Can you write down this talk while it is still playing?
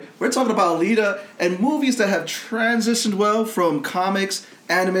We're talking about Alita and movies that have transitioned well from comics,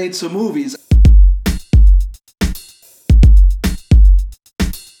 anime to movies.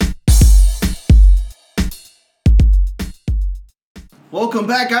 Welcome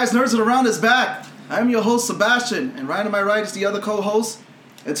back, guys. Nerds Around is back. I'm your host, Sebastian, and right on my right is the other co-host,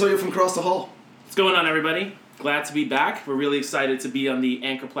 Antonio from across the hall. What's going on, everybody? Glad to be back. We're really excited to be on the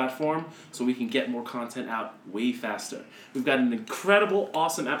Anchor platform so we can get more content out way faster. We've got an incredible,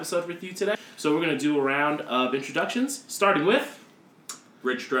 awesome episode with you today. So we're going to do a round of introductions, starting with...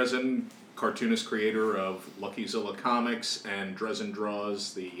 Rich Dresden, cartoonist creator of Lucky Zilla Comics and Dresden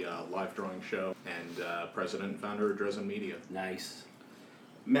Draws, the live drawing show, and president and founder of Dresden Media. Nice.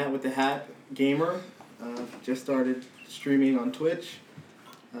 Matt with the Hat, gamer. Just started streaming on Twitch.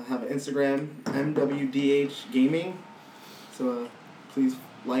 I have an Instagram, MWDH Gaming. So please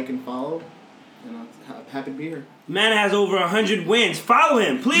like and follow. And I'm happy to be here. Man has over 100 wins. Follow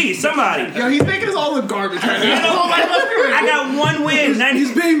him, please, somebody. Yo, he's making us all look garbage right now. I got one win.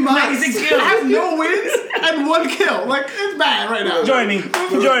 He's being modest. 96 kills. I have no wins and one kill. Like, it's bad right now. Join me.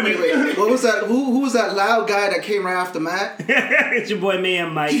 Wait. What was that? Who was that loud guy that came right after Matt? It's your boy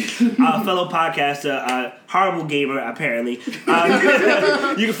Mayhem Mike, fellow podcaster, horrible gamer apparently. You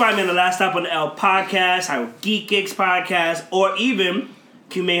can find me on the Last Stop on the L podcast, our Geek Gigs podcast, or even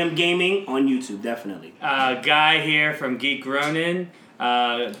Q Mayhem Gaming on YouTube, definitely. Guy here from Geek Ronin,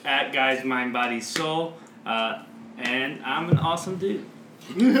 at Guy's Mind Body Soul, and I'm an awesome dude.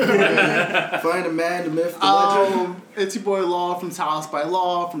 Find the man, the myth, the legend. It's your boy Law from Talos by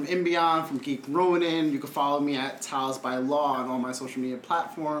Law, from Imbion, from Geek Ronin. You can follow me at Talos by Law on all my social media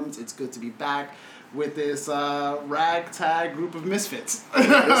platforms. It's good to be back with this ragtag group of misfits.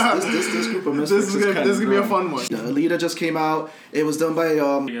 This group of misfits This is going to be a fun one. Alita just came out. It was done by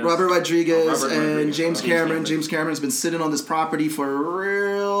Robert Rodriguez and James Cameron. James Cameron's been sitting on this property for a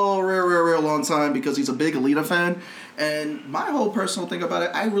real long time because he's a big Alita fan. And my whole personal thing about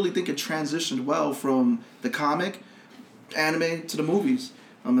it, I really think it transitioned well from the comic, anime, to the movies.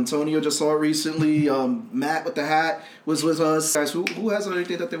 Antonio just saw it recently. Matt with the Hat was with us. Guys, who has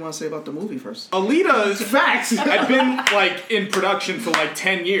anything that they want to say about the movie first? Alita's facts had been in production for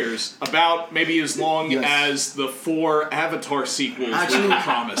 10 years, about maybe as long as the 4 Avatar sequels were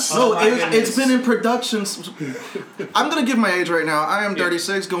promised. No, it's been in production. I'm gonna give my age right now. I am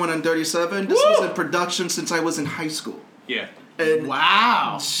 36, going on 37. This was in production since I was in high school. Yeah. And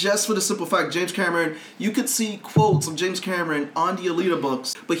wow. Just for the simple fact, James Cameron, you could see quotes of James Cameron on the Alita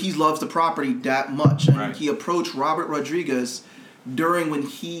books, but he loves the property that much. And he approached Robert Rodriguez during when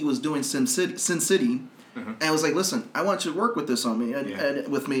he was doing Sin City, and was like, listen, I want you to work with this on me and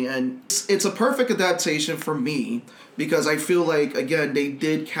with me. And it's a perfect adaptation for me because I feel like, again, they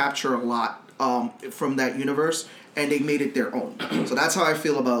did capture a lot from that universe and they made it their own. So that's how I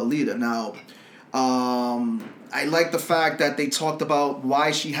feel about Alita. Now, I like the fact that they talked about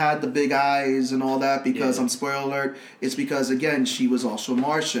why she had the big eyes and all that because, spoiler alert, it's because, again, she was also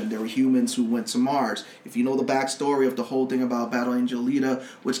Martian. There were humans who went to Mars. If you know the backstory of the whole thing about Battle Angel Alita,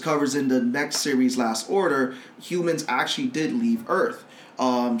 which covers in the next series, Last Order, humans actually did leave Earth.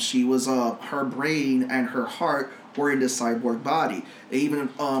 She was, her brain and her heart were in this cyborg body. They even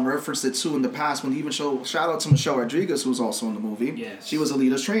referenced it too in the past when they even shout out to Michelle Rodriguez, who was also in the movie. Yes. She was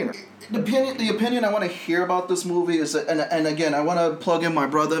Alita's trainer. The opinion I want to hear about this movie is, and again, I want to plug in my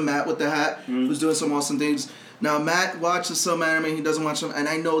brother, Matt with the Hat, who's doing some awesome things. Now, Matt watches some anime, he doesn't watch them, and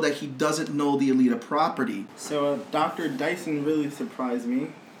I know that he doesn't know the Alita property. So Dr. Dyson really surprised me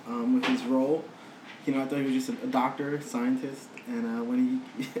with his role. I thought he was just a doctor, scientist, and when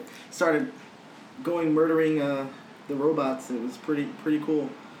he started murdering the robots, it was pretty cool.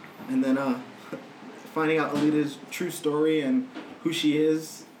 And then finding out Alita's true story and who she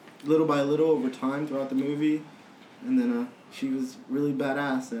is little by little over time throughout the movie. And then she was really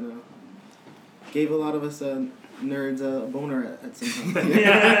badass and gave a lot of us nerds a boner at some time.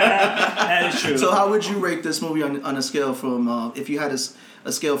 That is true. So how would you rate this movie on a scale from, if you had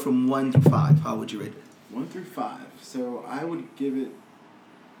a scale from 1 to 5, how would you rate it? 1 through 5. So I would give it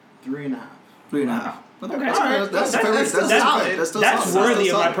 3.5. 3.5. Okay. That's worthy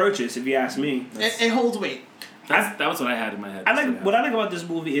of my purchase, if you ask me. It holds weight. That was what I had in my head. What I like about this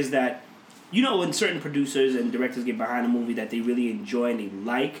movie is that, when certain producers and directors get behind a movie that they really enjoy and they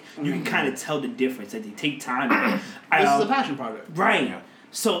like, you can kind of tell the difference, that they take time. This is a passion project. Right. Yeah.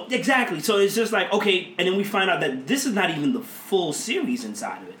 So, exactly. So, it's just like, okay, and then we find out that this is not even the full series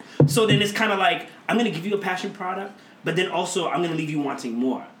inside of it. So, then it's kind of like, I'm going to give you a passion product, but then also I'm going to leave you wanting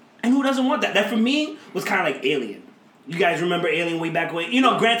more. And who doesn't want that? That, for me, was kind of like Alien. You guys remember Alien way back when?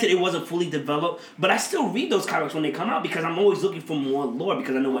 Granted, it wasn't fully developed, but I still read those comics when they come out because I'm always looking for more lore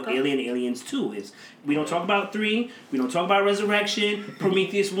because I know what Alien Aliens 2 is. We don't talk about 3. We don't talk about Resurrection.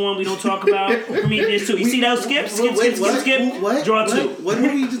 Prometheus 1, we don't talk about. Prometheus 2. You see those skips? Skip. What? Draw 2. What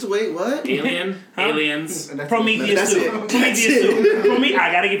movie you just wait? What? Aliens. Prometheus 2. it. Prometheus 2.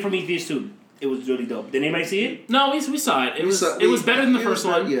 I gotta get Prometheus 2. It was really dope. Did anybody see it? No, we saw it. It was better than the first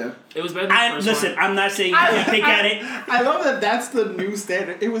one. Yeah. It was better than the first one. Listen, I'm not saying you can't pick at it. I love that that's the new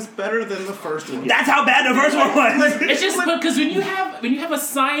standard. It was better than the first one. That's how bad the first one was. It's just because when you have a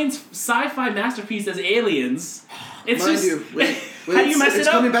sci-fi masterpiece as Aliens, it's Mind just you, how do you mess it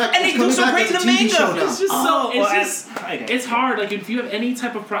up? Coming back, And they do so great in the manga. it's just Okay. it's hard. Like if you have any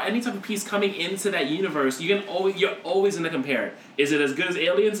type of piece coming into that universe, you're always gonna compare it. Is it as good as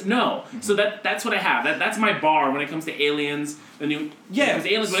Aliens? No. So that's what I have. That's my bar when it comes to Aliens. Because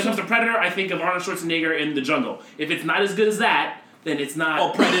Aliens. When it comes to Predator, I think of Arnold Schwarzenegger in The Jungle. If it's not as good as that, then it's not.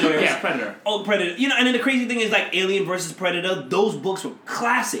 Oh, Predator. Yeah, Predator. Oh, Predator. And then the crazy thing is, like, Alien versus Predator, those books were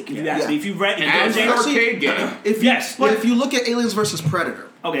classic, if you ask me. If you read... And an arcade game. If you look at Aliens versus Predator,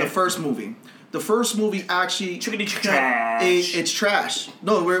 Okay. the first movie actually... Trash. It's trash.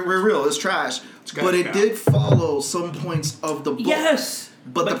 No, we're real. It's trash. But it did follow some points of the book. Yes.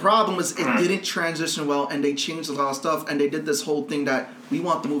 But the problem is it didn't transition well, and they changed a lot of stuff, and they did this whole thing that we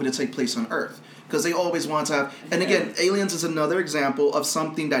want the movie to take place on Earth. Because they always want to have... And again, Aliens is another example of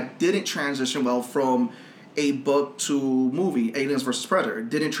something that didn't transition well from a book to movie. Aliens versus Predator. It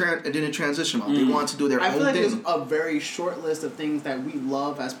didn't transition well. They wanted to do their own I feel like thing. there's a very short list of things that we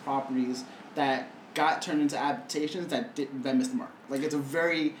love as properties that got turned into adaptations that missed the mark. Like, it's a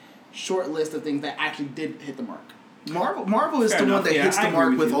very short list of things that actually did hit the mark. Marvel is the one that hits the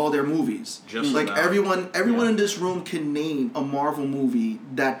mark with all their movies. Just like about. everyone in this room can name a Marvel movie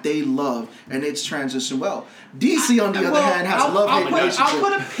that they love and it's transitioned well. DC on the other hand has a love-hate relationship. I'll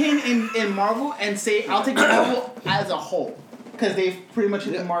put a pin in Marvel and say I'll take Marvel as a whole because they've pretty much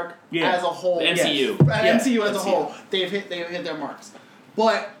hit the mark as a whole. The MCU. MCU as a whole, they've hit their marks.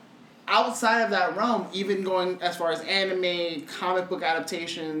 But outside of that realm, even going as far as anime, comic book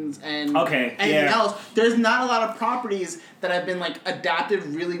adaptations, and anything else, there's not a lot of properties that have been like adapted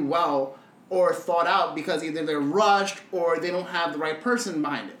really well or thought out because either they're rushed or they don't have the right person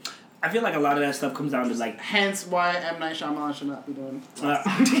behind it. I feel like a lot of that stuff comes down to like... Hence why M. Night Shyamalan should not be doing...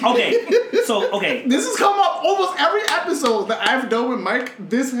 Okay. This has come up almost every episode that I've done with Mike.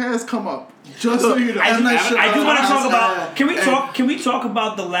 This has come up. Just so you know. I do want to talk about... Can we talk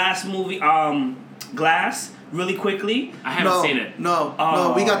about the last movie, Glass, really quickly? I haven't seen it. No,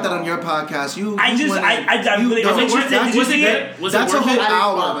 we got that on your podcast. Was it good? That's a whole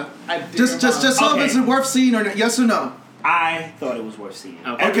hour. Just so if it's worth seeing or not, yes or no? I thought it was worth seeing.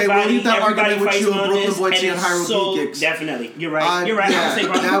 Okay, we'll leave that argument with you and Brooklyn Boychi and Hyrule Geeks. Definitely. You're right. You're right. Yeah,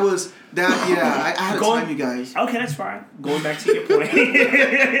 I had to time you guys. Okay, that's fine. Going back to your point.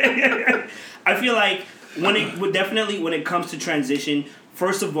 I feel like when it comes to transition,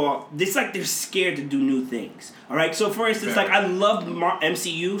 first of all, it's like they're scared to do new things. All right? So, for instance, like I love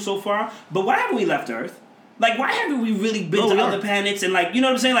MCU so far, but why haven't we left Earth? Like, why haven't we really been to other planets and, like, you know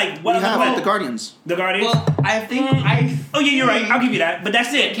what I'm saying? Like, what we have the Guardians. The Guardians? Well, I think Oh, yeah, you're right. I'll give you that. But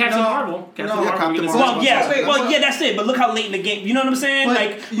that's it. Captain Marvel. Captain Marvel. Well, that's it. But look how late in the game. You know what I'm saying?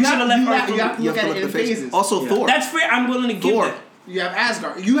 Like, we should have left Earth. You have to look at it in phases. Also, Thor. That's fair. I'm willing to give that. You have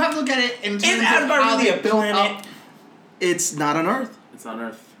Asgard. You have to look at it in terms Is Asgard of how really they a built planet? up. It's not on Earth. It's on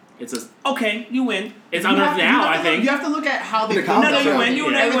Earth. It's a. Okay, you win. It's on Earth now, I think. You have to look at how they built No, up. you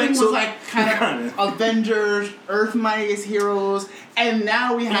win. Everything was like kind of Avengers, Earth Mightiest Heroes, and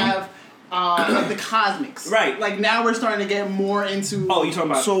now we have the Cosmics. Right. Like now we're starting to get more into. Oh, you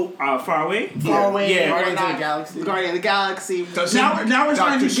talking about Far Away? Far Away. Yeah. Guardians of the Galaxy. Guardians of the Galaxy. Now we're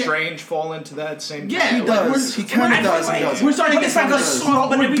starting Doctor to get. Strange fall into that same? Yeah, He does. He kind of does. We're starting to get But some scroll.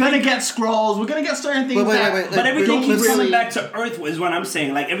 We're gonna get scrolls. We're gonna get certain things. But everything keeps really coming back to Earth is what I'm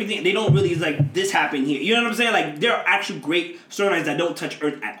saying. Like everything, they don't really like this happened here. You know what I'm saying? Like there are actually great storylines that don't touch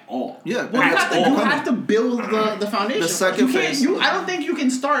Earth at all. Yeah. Well, you have to build the foundation. The second phase. I don't think you can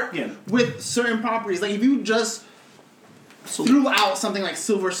start with certain properties. Like if you just threw out something like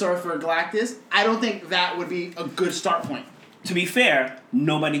Silver Surfer Galactus, I don't think that would be a good start point. to be fair,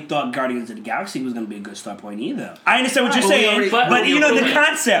 nobody thought Guardians of the Galaxy was going to be a good start point either. I understand what you're saying, but you know the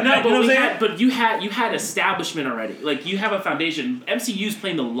concept. No, right? You know what I'm saying? but you had establishment already. Like you have a foundation. MCU's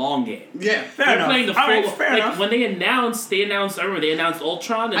playing the long game. Yeah, Fair enough. Playing the All right, full. fair like enough. when they announced. I remember they announced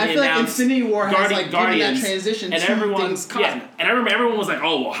Ultron and I they feel like announced Infinity War has Guardians, like given that transition and to everyone, things cosmic. and I remember everyone was like,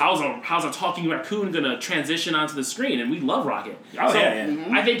 "Oh well, how's a talking raccoon gonna transition onto the screen?" And we love Rocket. Oh, so yeah.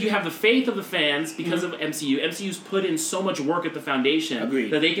 I think you have the faith of the fans because of MCU. MCU's put in so much work at the foundation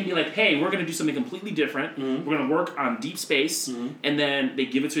Agreed. that they can be like, "Hey, we're gonna do something completely different. We're gonna work on deep space," and then they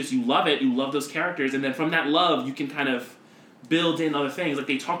give it to us. You love it. You love those characters, and then from that love, you can kind of build in other things. Like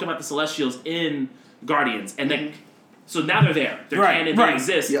they talked about the Celestials in Guardians, and then so now they're there. They're Right, canon. right. They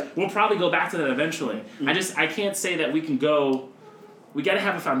exist. Yep. We'll probably go back to that eventually. I can't say that we can go. We got to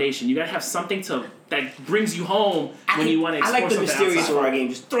have a foundation. You got to have something that brings you home when you want to I explore like the something mysterious outside. horror game.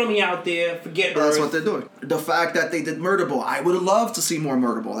 Just throw me out there, forget But that's Earth. what they're doing. The fact that they did Murder Ball, I would have loved to see more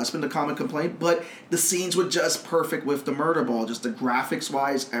Murder Ball. That's been the common complaint. But the scenes were just perfect with the Murder Ball. Just the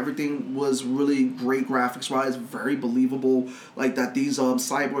graphics-wise, everything was really great graphics-wise, very believable. Like that these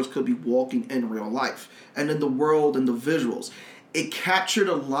cyborgs could be walking in real life. And then the world and the visuals. It captured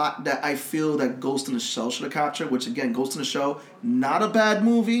a lot that I feel that Ghost in the Shell should have captured, which again, Ghost in the Shell, not a bad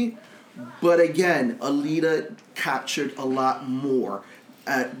movie, but again, Alita captured a lot more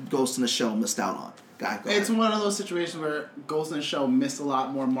at Ghost in the Shell missed out on. Go It's ahead. one of those situations where Ghost in the Shell missed a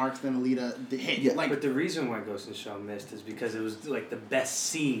lot more marks than Alita hit. Yeah. Like, But the reason why Ghost in the Shell missed is because it was like the best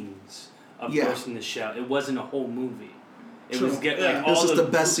scenes of Yeah. Ghost in the Shell. It wasn't a whole movie. It True. was Yeah. like This all is the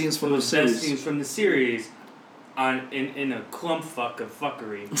best scenes from the best series. scenes from the series in a clump fuck of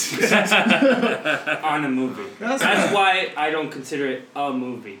fuckery on a movie. That's why I don't consider it a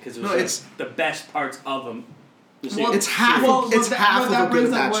movie because it was No, like it's- the best parts of them. It's half of a good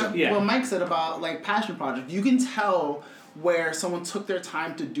brings up action. Yeah. what Mike said about like passion project. You can tell where someone took their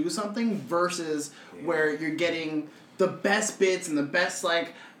time to do something versus where you're getting the best bits and the best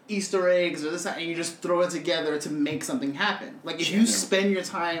like Easter eggs or this and you just throw it together to make something happen. Like if you spend your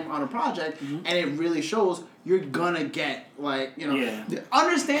time on a project and it really shows, you're gonna get like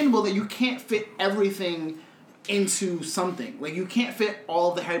understandable that you can't fit everything into something. Like you can't fit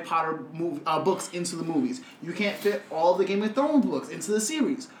all of the Harry Potter books into the movies. You can't fit all of the Game of Thrones books into the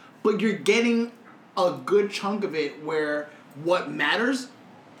series. But you're getting a good chunk of it where what matters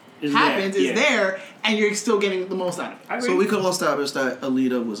happens is there, and you're still getting the most out of it. So we could all establish that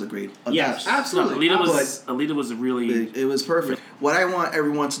Alita was a great Yes, absolutely. No, Alita was a really. It was perfect. What I want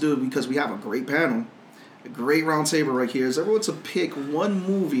everyone to do, because we have a great panel, a great round table right here, is everyone to pick one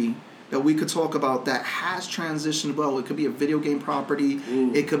movie that we could talk about that has transitioned well. It could be a video game property.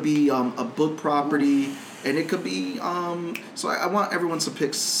 It could be a book property. And it could be, so I want everyone to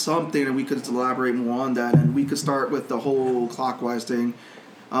pick something and we could elaborate more on that. And we could start with the whole clockwise thing.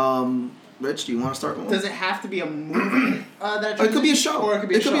 Rich, do you want to start with one? Does it have to be a movie? It could be a show. Or it could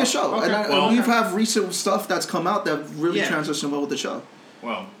be a show. Okay. And we've have recent stuff that's come out that really Yeah. transitioned well with the show.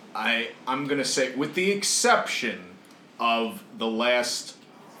 Well, I'm going to say, with the exception of the last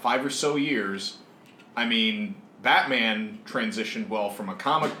 5 or so years, I mean, Batman transitioned well from a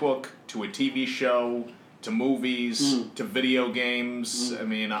comic book to a TV show to movies to video games. I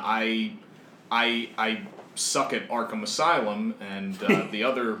mean, I suck at Arkham Asylum and the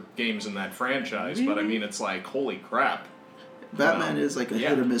other games in that franchise, but I mean, it's like, holy crap. Batman is like a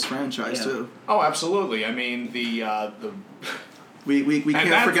hit or miss franchise too. Oh, absolutely. I mean, the We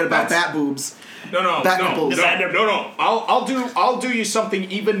can't forget about Bat Boobs. No. Bat nipples. I'll do you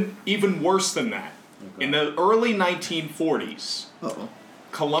something even worse than that. Okay. In the early 1940s,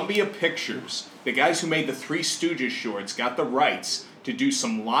 Columbia Pictures, the guys who made the Three Stooges shorts, got the rights to do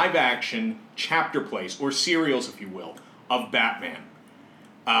some live action chapter plays or serials, if you will, of Batman.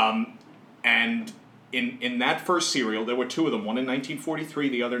 And in that first serial, there were two of them, one in 1943,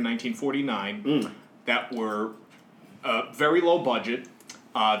 the other in 1949, that were very low budget,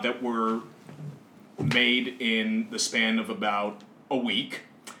 that were made in the span of about a week.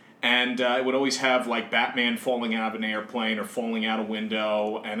 And it would always have, like, Batman falling out of an airplane or falling out a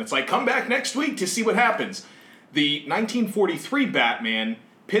window. And it's like, come back next week to see what happens. The 1943 Batman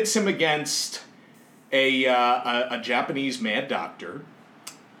pits him against a Japanese mad doctor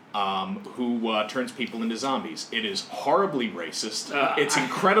who turns people into zombies. It is horribly racist. It's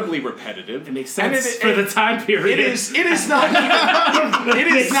incredibly repetitive. It makes sense for the time period. It is not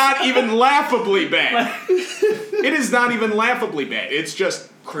even laughably bad. It is not even laughably bad. It's just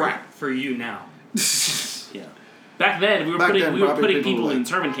crap for you now. Yeah. Back then, we were Back putting then, we were probably putting people people like- in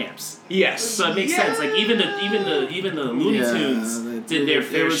internment camps. Yes. So it makes sense. Like even the Looney Tunes did their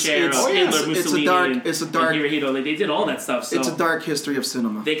fair share of Hitler, Mussolini, and Hirohito. Like they did all that stuff. So it's a dark history of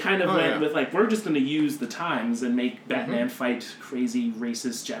cinema. they kind of went with like, we're just going to use the times and make Batman fight crazy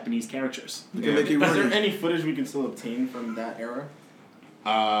racist Japanese characters. You can make it Is there really- any footage we can still obtain from that era?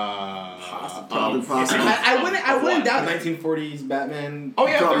 Probably possible. I wouldn't doubt The that. 1940s Batman. Oh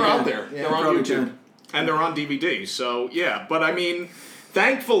yeah, Probably they're out can. there. Yeah, They're on probably YouTube. can. And they're on DVD, so yeah. But I mean,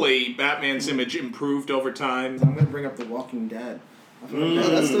 thankfully, Batman's image improved over time. I'm gonna bring up The Walking Dead. I feel like Yeah,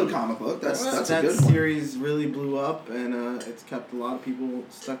 that's still a comic book. That's a that good one. series really blew up, and it's kept a lot of people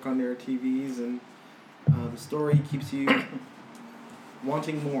stuck on their TVs, and the story keeps you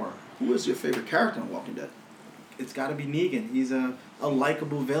wanting more. Who is your favorite character in Walking Dead? It's got to be Negan. He's a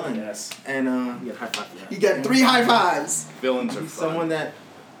likable villain. Yes. And Yeah, high five for that. You get 3 high fives. Villains are he's fun. someone that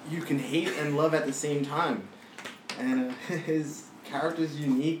you can hate and love at the same time. And his character's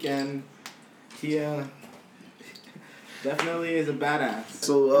unique, and he definitely is a badass.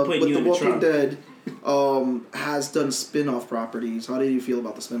 So, I'm putting but you The in the Walking trunk. Dead has done spin-off properties. How do you feel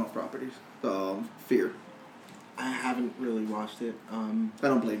about the spin-off properties? Fear. I haven't really watched it. I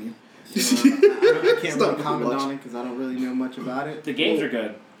don't blame you. So, I It's can't not really comment much. on it because I don't really know much about it. The games are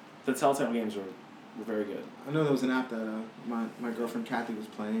good. The Telltale games were very good. I know there was an app that my girlfriend Kathy was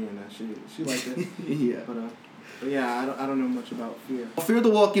playing, and she liked it. Yeah. But yeah, I don't know much about Fear. Fear the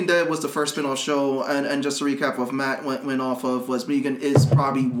Walking Dead was the first spin-off show, and just to recap what Matt went off of was Negan is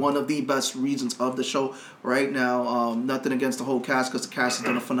probably one of the best reasons of the show right now. Nothing against the whole cast, because the cast has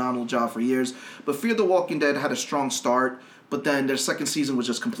done a phenomenal job for years. But Fear the Walking Dead had a strong start, but then their second season was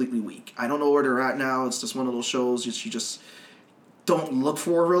just completely weak. I don't know where they're at now. It's just one of those shows you just don't look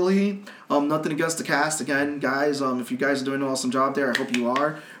for, really. Nothing against the cast, again, guys. If you guys are doing an awesome job there, I hope you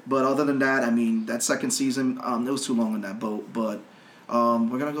are. But other than that, I mean, that second season, it was too long on that boat. But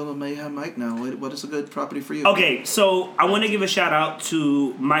we're going to go to Mayhem Mike now. What is a good property for you? Okay, so I want to give a shout out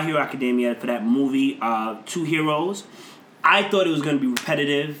to My Hero Academia for that movie, Two Heroes. I thought it was going to be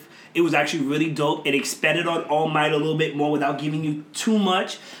repetitive. It was actually really dope. It expanded on All Might a little bit more without giving you too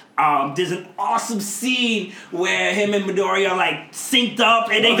much. There's an awesome scene where him and Midori are like synced up,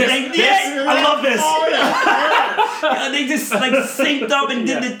 and I love this. They just like synced up and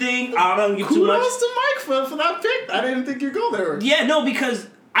did the thing. I don't give too much. Kudos to Mike for that pick. I didn't think you'd go there. Yeah, no, because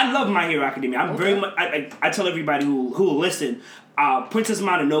I love My Hero Academia. I'm very much. I tell everybody who will listen. Princess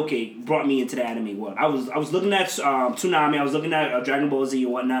Mononoke brought me into the anime world. I was looking at Tsunami. I was looking at Dragon Ball Z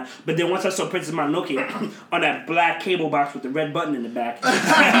and whatnot. But then once I saw Princess Mononoke on that black cable box with the red button in the back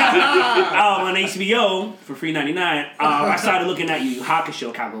on HBO for $3.99, I started looking at Yu Yu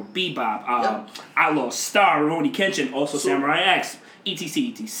Hakusho, Cowboy Bebop, Outlaw Star, Rurouni Kenshin, also Samurai X,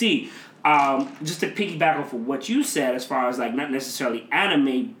 etc. Just to piggyback off of what you said, as far as like not necessarily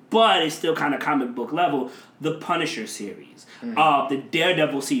anime, but it's still kind of comic book level, the Punisher series, the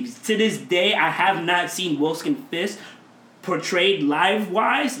Daredevil series. To this day, I have not seen Wilson Fisk portrayed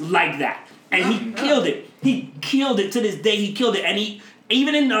live-wise like that. And he killed it. He killed it. To this day, he killed it. And he,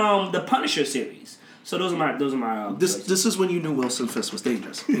 even in the Punisher series. So those are my This is when you knew Wilson Fisk was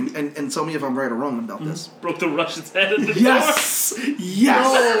dangerous. And tell me if I'm right or wrong about this. Broke the Russian's head in the Yes! Yes!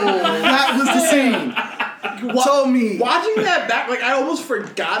 That was the scene. Tell me. Watching that back, like I almost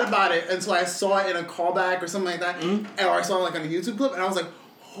forgot about it until I saw it in a callback or something like that, or I saw it like on a YouTube clip, and I was like,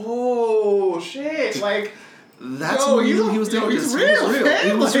 "Oh shit!" Like. That's Yo, when you he's knew a- he was yo, dangerous. he's real, He was real. man.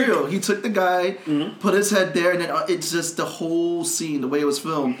 He was Like- real. He took the guy, put his head there, and then it's just the whole scene, the way it was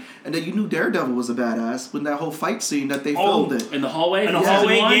filmed. And then you knew Daredevil was a badass when that whole fight scene that they filmed it. In the hallway? In the Season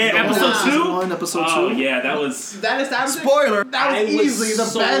hallway, one? yeah, Episode Season 2? 1, episode 2. Oh, yeah, that was... That established Spoiler. That was easily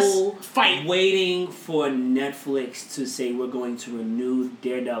the best fight. Waiting for Netflix to say we're going to renew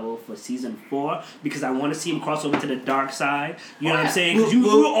Daredevil for season 4 because I want to see him cross over to the dark side. You know what I'm saying? Because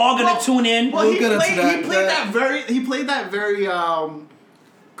we're all gonna tune in. Well, We'll he get into played, that. he played that very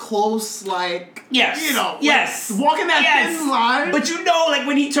close, like Yes. you know, Yes. like, walking that thin line. But you know, like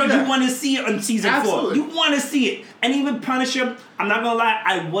when he turned, Yeah. you want to see it on season 4. Absolutely. You want to see it, and even Punisher. I'm not gonna lie,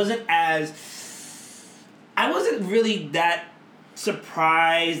 I wasn't really that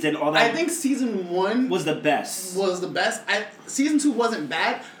surprised and all that. I think season 1 was the best. was the best. Season 2 wasn't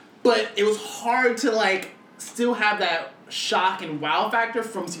bad, but it was hard to like still have that shock and wow factor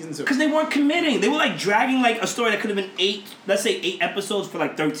from season 2. Because they weren't committing. They were like dragging like a story that could have been 8 episodes for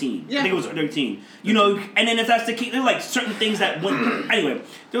like 13. Yeah. I think it was 13. You know, and then if that's the case, there were like certain things that went, anyway,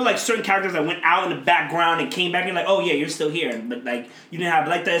 there were like certain characters that went out in the background and came back and like, oh yeah, you're still here. But like, you didn't have,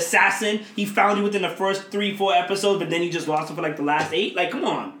 like the assassin, he found you within the first 3-4 episodes, but then you just lost him for like the last 8. Like, come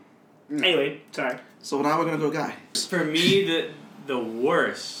on. Anyway, sorry. So now we're gonna go Guy. For me, the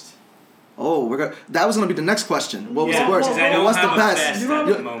worst. Oh, that was gonna be the next question. What was Yeah, the worst? 'cause I don't What's the have a best? best You at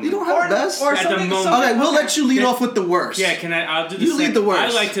the don't moment. have a best? At the moment. Okay, we'll let you lead off with the worst. Yeah, I'll do the You lead second. the worst.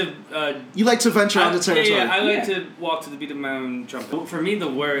 I like to. You like to venture on the territory. Yeah, I like to walk to the beat of my own drum. For me, the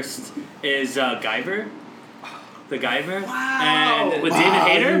worst is Guyver. The Guyver. Wow. And With David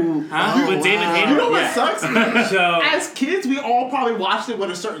Hayter? With David Hayter? You know what Yeah. sucks? Man? So As kids, we all probably watched it with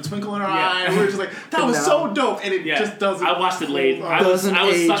a certain twinkle in our Yeah. eye. And we were just like, that was so dope. And it Yeah. just doesn't. I watched it late. I was Doesn't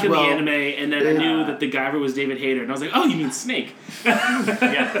stuck age in well. the anime, and then I knew that the Guyver was David Hayter, and I was like, oh, you mean Snake?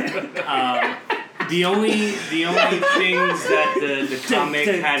 yeah. The only things that the comic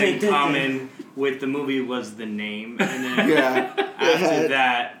had in common with the movie was the name, and then Yeah. after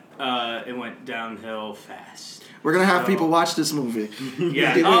that, it went downhill fast. We're gonna have So- people watch this movie.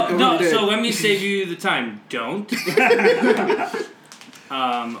 Yeah. They Oh, really no, did. so let me save you the time. Don't.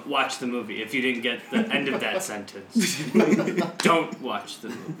 Watch the movie if you didn't get the end of that sentence. Don't watch the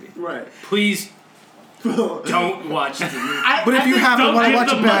movie. Right. Please don't watch the movie. But if you happen to want to give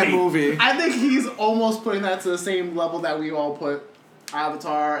watch a the bad money. movie, I think he's almost putting that to the same level that we all put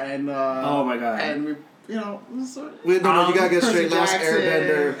Avatar and. Oh my God. And we, you know, you gotta get Percy straight. Last Jackson,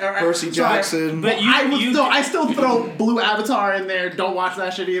 Airbender, Percy sorry, Jackson. But I still throw Blue Avatar in there. Don't watch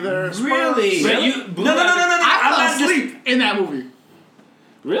that shit either. Really? But Really? you, No. I I'm fell not just- asleep in that movie.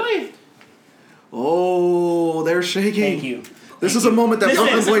 Really? Oh, they're shaking. Thank you. This is a moment that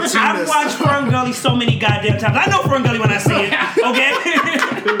Brooklyn Boy seen I've this. watched Ferngully so many goddamn times. I know Ferngully when I see it. Okay.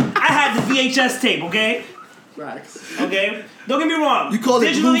 I had the VHS tape. Okay. Facts. Okay. Don't get me wrong. You called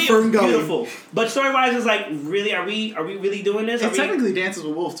it Blue Visually, Ferngully. beautiful. But story wise, it's like, really, are we really doing this? It technically Dances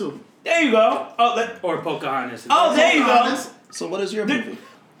with Wolves too. There you go. or Pocahontas. Oh, there you go. Honest, So what is your movie?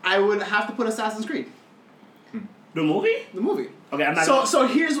 I would have to put Assassin's Creed, The movie? the movie. Okay, I'm not. So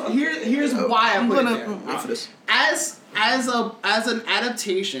here's why I put it there. wait for this. As an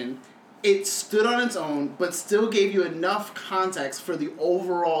adaptation, it stood on its own, but still gave you enough context for the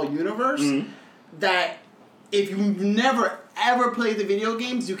overall universe that if you've never ever played the video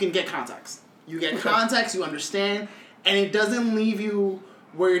games, you can get context. You get context, you understand, and it doesn't leave you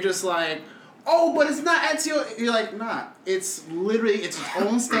where you're just like, oh, but it's not Ezio. You're like, nah. It's literally its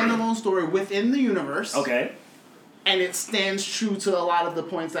own standalone story within the universe. Okay. And it stands true to a lot of the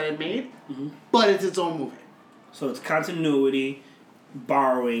points that it made, but it's its own movie. So it's continuity,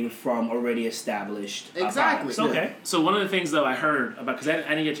 borrowing from already established. Exactly. products. Okay. So one of the things, though, I heard about, because I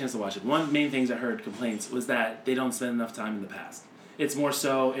didn't get a chance to watch it, one of the main things I heard complaints was that they don't spend enough time in the past. It's more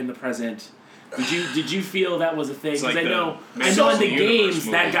so in the present. Did you feel that was a thing? It's Because like I know the in the Universe games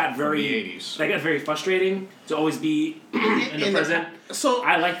movie that got from the very 80s. frustrating to always be in the present. So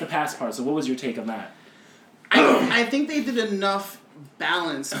I like the past part. So what was your take on that? I think they did enough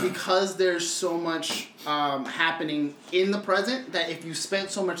balance because there's so much happening in the present that if you spent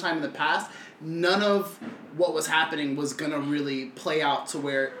so much time in the past, none of what was happening was gonna really play out to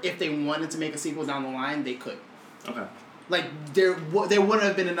where if they wanted to make a sequel down the line, they could. Okay. Like there wouldn't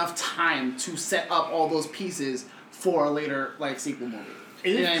have been enough time to set up all those pieces for a later sequel movie.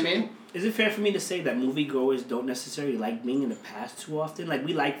 You know what I mean? Is it fair for me to say that moviegoers don't necessarily like being in the past too often? Like,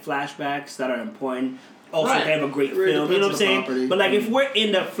 we like flashbacks that are important. Also, Right. they have a great Really film. You know what I'm depends on saying? the property. But like, if we're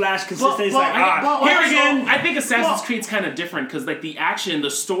in the flash consistently, it's like, well, here also- again. I think Assassin's Creed's kind of different because like the action, the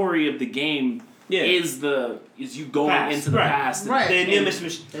story of the game is you going Past, into the right. past. Right. The And-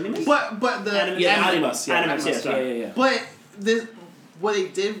 Animus? But the Animus, Animus, yeah, sorry. yeah. But what they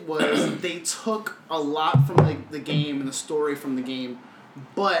did was they took a lot from the game and the story from the game,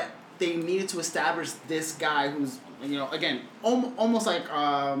 but they needed to establish this guy who's again almost like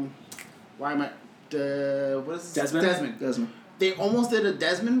what is Desmond? They almost did a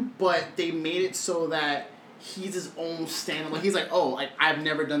Desmond, but they made it so that he's his own standalone. He's like, oh, I've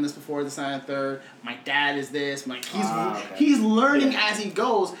never done this before. This and third. My dad is this. He's learning as he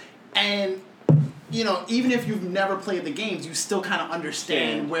goes, and even if you've never played the games, you still kind of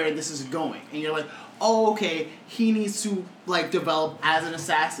understand where this is going, and you're like, oh, okay, he needs to develop as an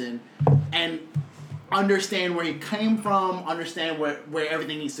assassin, and understand where he came from, understand where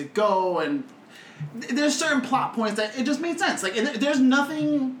everything needs to go, and there's certain plot points that it just made sense. There's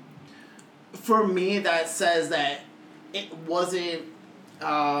nothing for me that says that it wasn't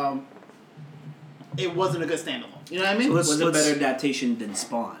a good standalone. You know what I mean? Was it a better adaptation than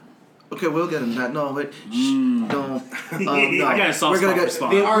Spawn? Okay, we'll get into that. No, but don't. No. I got a soft spot for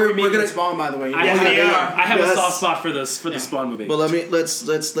Spawn. They are We're remaking gonna- Spawn, by the way. I have a Yes. soft spot for the Spawn movie. But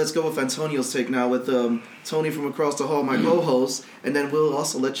let's go with Antonio's take now with Tony from across the hall, my co-host, and then we'll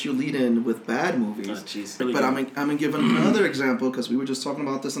also let you lead in with bad movies. Oh, jeez. Really But good. I'm gonna give another example because we were just talking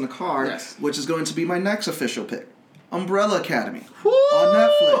about this in the car, Yes. which is going to be my next official pick, Umbrella Academy on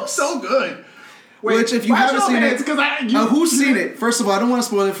Netflix. So good. Which, if you haven't seen it, because who's seen it? First of all, I don't want to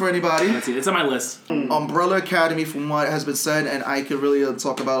spoil it for anybody. Let's see. It's on my list. Umbrella Academy, from what has been said, and I could really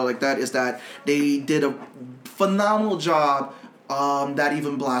talk about it like that, is that they did a phenomenal job that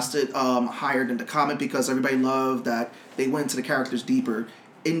even blasted higher than the comic because everybody loved that they went into the characters deeper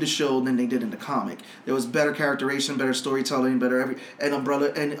in the show than they did in the comic. There was better characterization, better storytelling, and Umbrella,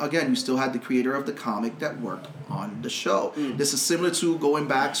 and again, you still had the creator of the comic that worked on the show. This is similar to going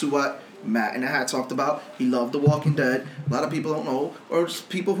back to what Matt and I had talked about. He loved The Walking Dead. A lot of people don't know, or just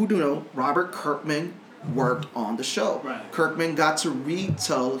people who do know, Robert Kirkman worked on the show. Right. Kirkman got to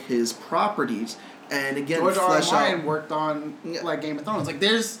retell his properties and again George R. R. flesh Martin out. worked on like Game of Thrones. Like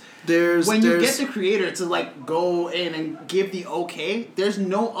There's when you get the creator to like go in and give the okay, there's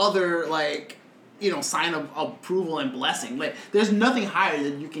no other like sign of approval and blessing. Like there's nothing higher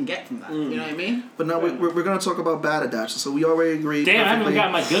than you can get from that. You know what I mean? But now we're going to talk about bad adaptations. So we already agreed. Damn, I haven't perfectly.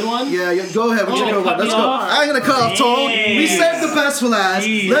 got my good one. Yeah, go ahead. What you Oh, go? cut Let's me go. off. I ain't gonna cut off, Tone. We saved the best for last.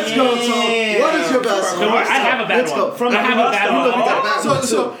 Jeez. Let's go, Tone. What is your best Don't one? worry, I have a bad Let's one. go. From I have a bad one. We got a bad one,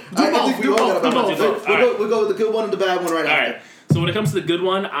 So, too. I think we all got a bad do one. both. All right. We'll go with the good one and the bad one right All after. right. So when it comes to the good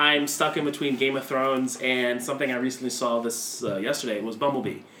one, I'm stuck in between Game of Thrones and something I recently saw this yesterday. It was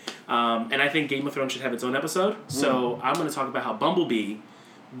Bumblebee. And I think Game of Thrones should have its own episode. So I'm going to talk about how Bumblebee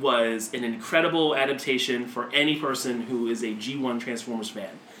was an incredible adaptation for any person who is a G1 Transformers fan.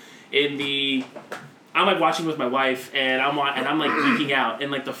 I'm like watching with my wife, and I'm like geeking out.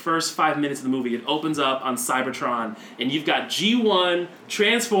 In like the first 5 minutes of the movie, it opens up on Cybertron, and you've got G1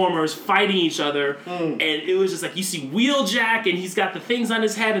 Transformers fighting each other, and it was just like you see Wheeljack, and he's got the things on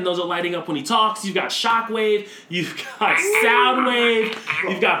his head, and those are lighting up when he talks. You've got Shockwave, you've got Soundwave,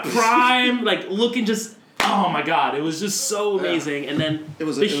 you've got Prime, like looking just. Oh my god, it was just so amazing. And then It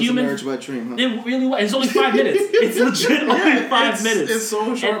was the a human. marriage wet dream, huh? It really was. It's only 5 minutes. It's legit only 5 minutes. It's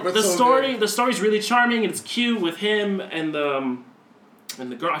so short, And but the so story, good. the story's really charming and it's cute with him and the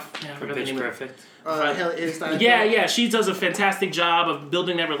girl. I forgot the Pitch name of her. Perfect. Yeah. She does a fantastic job of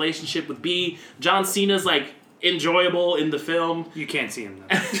building that relationship with B. John Cena's like enjoyable in the film. You can't see him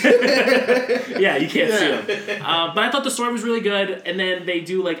though. Yeah, you can't see him. But I thought the story was really good. And then they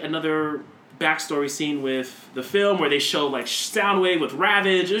do like another backstory scene with the film where they show like Soundwave with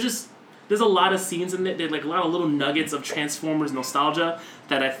Ravage. There's a lot of scenes in it. There's like a lot of little nuggets of Transformers nostalgia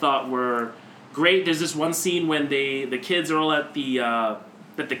that I thought were great. There's this one scene when the kids are all at the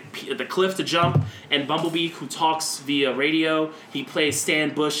cliff to jump, and Bumblebee, who talks via radio, he plays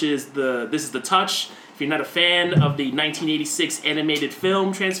Stan Bush's This Is the Touch. If you're not a fan of the 1986 animated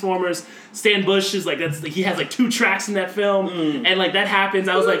film Transformers, Stan Bush is like he has like 2 tracks in that film, and like that happens.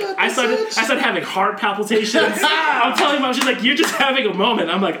 I was like, I started having heart palpitations. I'm telling you, I was just like, you're just having a moment.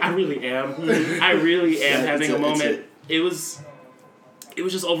 I'm like, I really am having a moment. It was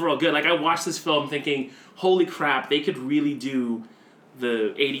just overall good. Like I watched this film thinking, holy crap, they could really do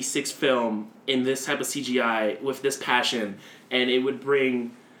the 86 film in this type of CGI with this passion, and it would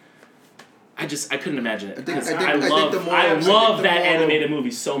bring. I couldn't imagine it. I love that animated movie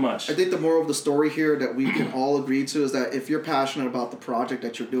so much. I think the moral of the story here that we can all agree to is that if you're passionate about the project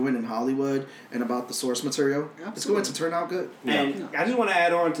that you're doing in Hollywood and about the source material, it's going to turn out good. And I just want to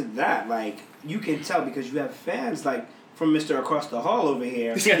add on to that, like, you can tell because you have fans, like, from Mr. Across the Hall over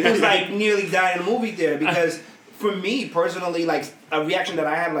here, who's, like, nearly died in the movie theater. Because for me, personally, like, a reaction that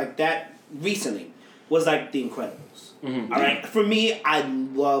I had like that recently was, like, The Incredibles. Mm-hmm. All right? For me, I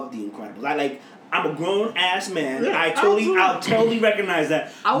love The Incredibles. I'm a grown-ass man. I'll totally recognize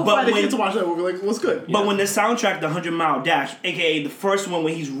that. I will find a kid to watch that movie. Like, what's good? But when the soundtrack, the 100 Mile Dash, aka the first one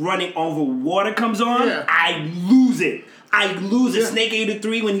when he's running over water, comes on, I lose it. Snake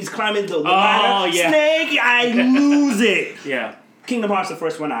 83 when he's climbing the ladder. Yeah. Snake, I lose it. Yeah. Kingdom Hearts, the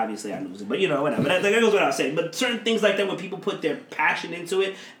first one, obviously I lose it. But, whatever. That goes without saying. But certain things like that, when people put their passion into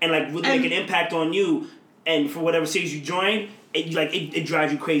it and, like, really make an impact on you, and for whatever series you join, it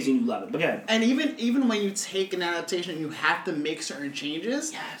drives you crazy and you love it. But go ahead. And even when you take an adaptation, you have to make certain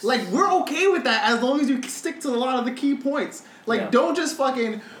changes. Yes. Like, we're okay with that as long as you stick to a lot of the key points. Like, don't just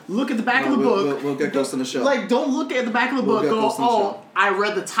fucking look at the back of the book. We'll get Ghost in the Shell. Like, don't look at the back of the book, go, I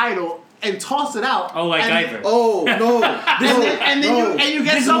read the title, and toss it out. Oh, like and, Guyver. Oh no! and then you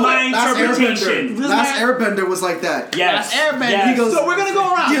get This is somewhere. my Last interpretation. Airbender. Last Airbender was like that. Yes. Airbender. Yes. He goes, So we're gonna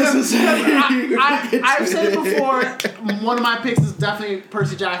go around. Yes, I've said it before. One of my picks is definitely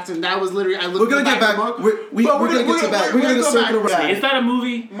Percy Jackson. That was literally I looked. We're gonna get back. Book. We're gonna get to back. We're gonna circle around. It's not a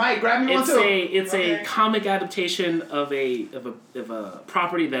movie. Mike, grab me one It's too. a comic adaptation of a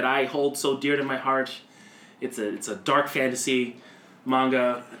property that I hold so dear to my heart. It's a dark fantasy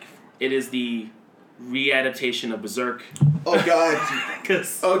manga. It is the readaptation of Berserk. Oh God.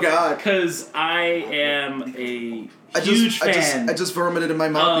 Because I am a huge fan. I just vomited in my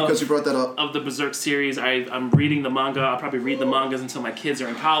mouth because you brought that up. Of the Berserk series. I'm reading the manga. I'll probably read the mangas until my kids are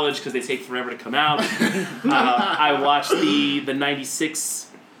in college because they take forever to come out. I watched the 96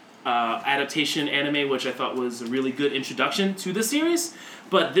 adaptation anime, which I thought was a really good introduction to the series.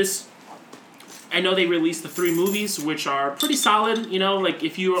 But this, I know they released the 3 movies, which are pretty solid. You know, like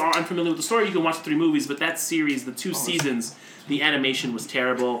if you are unfamiliar with the story, you can watch the 3 movies. But that series, the 2 seasons, the animation was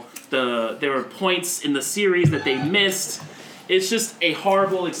terrible. There were points in the series that they missed. It's just a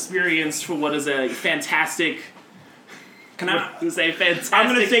horrible experience for what is a fantastic. Can I say fantastic? I'm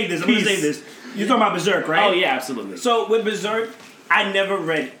gonna say this. You're talking about Berserk, right? Oh yeah, absolutely. So with Berserk, I never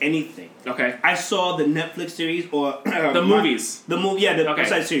read anything. Okay. I saw the Netflix series or the movies. The movie, yeah, the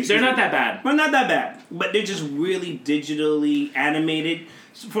okay. series. They're not that bad. Well, not that bad, but they're just really digitally animated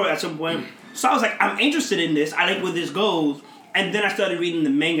at some point. So I was like, I'm interested in this. I like where this goes. And then I started reading the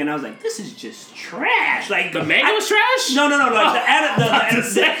manga, and I was like, "This is just trash." Like the manga was trash. No. Like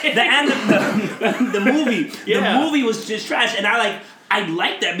the movie. Yeah. The movie was just trash, and I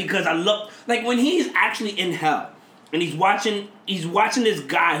like that because I love like when he's actually in hell. And he's watching this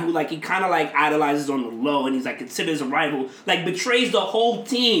guy who like he kind of like idolizes on the low, and he's like considers a rival, like betrays the whole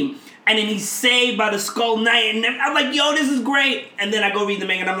team, and then he's saved by the Skull Knight, and I'm like, yo, this is great. And then I go read the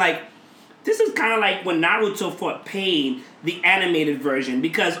manga, and I'm like, this is kind of like when Naruto fought Pain, the animated version,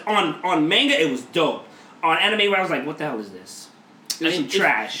 because on manga it was dope. On anime, where I was like, what the hell is this? This is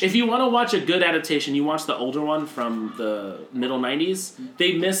trash. If you want to watch a good adaptation, you watch the older one from the middle 90s.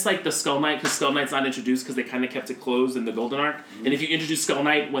 They miss like the Skull Knight because Skull Knight's not introduced because they kind of kept it closed in the Golden Arc. Mm-hmm. And if you introduce Skull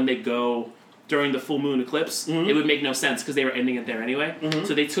Knight when they go during the full moon eclipse, it would make no sense because they were ending it there anyway. Mm-hmm.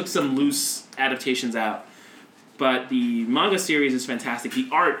 So they took some loose adaptations out. But the manga series is fantastic. The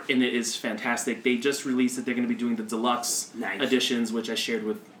art in it is fantastic. They just released that they're going to be doing the deluxe editions, which I shared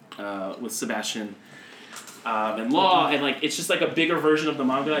with Sebastian. And Law, and like it's just like a bigger version of the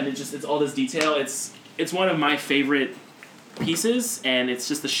manga, and it's all this detail. It's one of my favorite pieces, and it's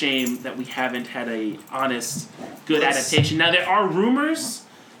just a shame that we haven't had a honest, good adaptation. Now there are rumors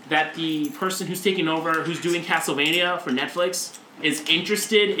that the person who's taking over, who's doing Castlevania for Netflix, is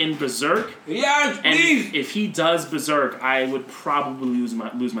interested in Berserk. Yes, please. And if he does Berserk, I would probably lose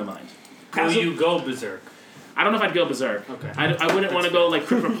my mind. Will you go Berserk? I don't know if I'd go Berserk. Okay. I wouldn't want to go like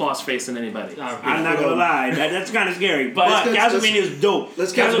Crippler Claw's facing anybody. I'm not gonna lie, that's kind of scary. But Castlevania is dope.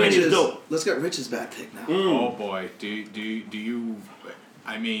 Castlevania is dope. Let's get Rich's bad pick now. Oh boy, do you?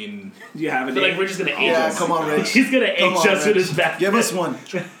 I mean, Do you have I it? feel like Rich is gonna age Yeah, us. come on, Rich. He's gonna age us with his back. Give us one.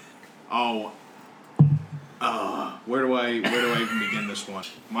 where do I even begin this one?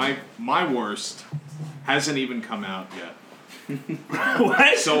 My worst hasn't even come out yet.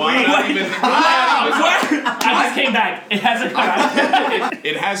 What? So I'm not even. I just came back. It hasn't come out.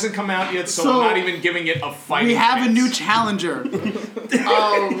 It hasn't come out yet, so So, I'm not even giving it a fight. We have a new challenger.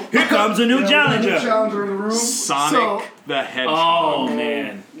 Here comes a new challenger. Challenger in the room. Sonic So- the Hedgehog. Oh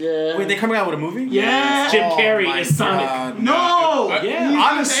man. Yeah. Wait, they coming out with a movie? Yeah. Jim Oh Carrey my is Sonic. God, No. Yeah. He's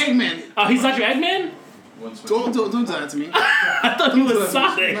Honest- Eggman. Oh, he's Dr. Eggman? Don't do that to me. I thought he was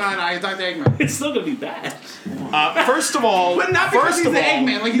Sonic. No, he's Dr. Eggman. It's still gonna be bad. First of all, But not because he's the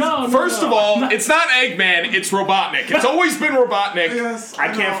Eggman. Like he's First of all, it's not Eggman, it's Robotnik. It's always been Robotnik. Yes,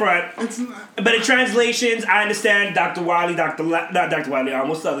 I can't front. It's not. But in translations, I understand Dr. Wily, not Dr. Wily.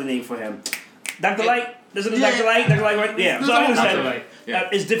 What's the other name for him? Dr. Light. Isn't it Yeah. Dr. Light? Dr. Light, right? Yeah. So I understand. Dr. Light. Yeah.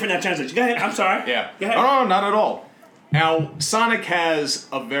 It's different in translation. Go ahead. I'm sorry. Yeah. Go ahead. No, not at all. Now, Sonic has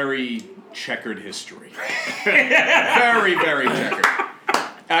a very checkered history. Very, very checkered.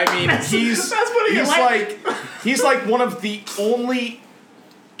 I mean, he's like one of the only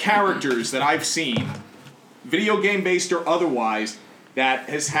characters that I've seen, video game based or otherwise, that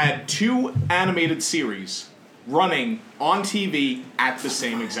has had 2 animated series running on TV at the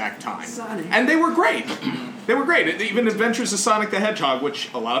same exact time. Sonic. And they were great. They were great. Even Adventures of Sonic the Hedgehog, which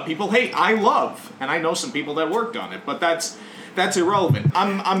a lot of people hate, I love. And I know some people that worked on it, but that's irrelevant.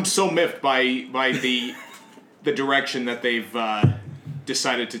 I'm so miffed by the direction that they've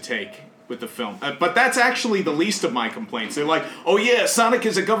decided to take with the film. But that's actually the least of my complaints. They're like, oh yeah, Sonic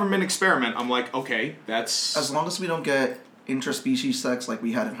is a government experiment. I'm like, okay, that's... As long as we don't get interspecies sex like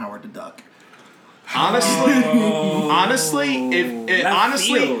we had in Howard the Duck. Honestly,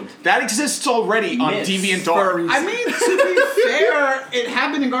 that exists already on Myths. DeviantArt. I mean, to be fair, it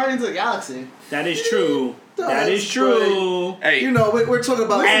happened in Guardians of the Galaxy. That is true. That is true. Hey, You know, we're talking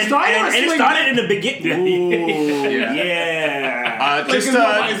about... And it started in the beginning. Yeah. Yeah.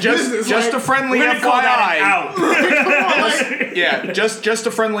 Just a friendly We're gonna call that FYI. out. Yeah, just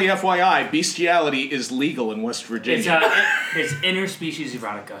a friendly FYI. Bestiality is legal in West Virginia. It's interspecies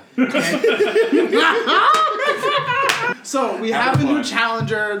erotica. So we have a new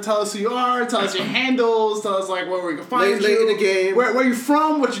challenger. Tell us who you are. Tell us your handles. Tell us like where we can find Late you. in the game. Where you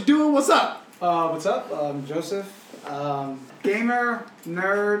from? What you doing? What's up? What's up? Joseph. Gamer,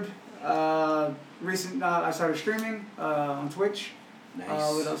 nerd. Recent. I started streaming on Twitch. Nice.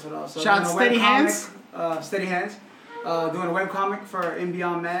 What else? Shout out doing a Steady webcomic, Hands. Steady Hands. Doing a webcomic for In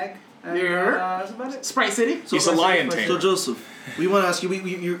Beyond Mag. And, Yeah. that's about it. Sprite City. He's a lion tamer. So Joseph, we want to ask you.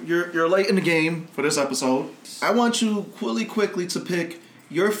 You're late in the game for this episode. I want you quickly to pick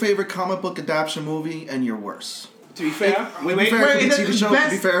your favorite comic book adaptation movie and your worst. To be fair, Wait, it could be TV show, to be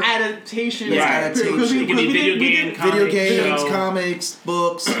best fair. adaptation. Yeah, adaptation. adaptation. It can be video game, comic, Video games, show. comics,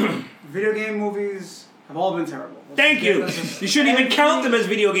 books. Video game movies have all been terrible. Thank you. You shouldn't even count them as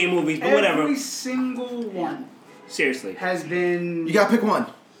video game movies, but whatever. Every single one Seriously. has been. You gotta pick one.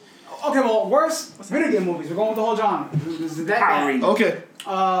 Okay, well, worst video game movies. We're going with the whole genre. This is that Power bad. Rangers.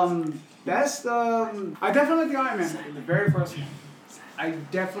 Okay. Best, I definitely like the Iron Man movie, the very first one. I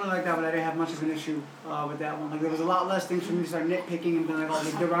definitely like that, but I didn't have much of an issue with that one. Like, there was a lot less things for me to start nitpicking and being like, oh,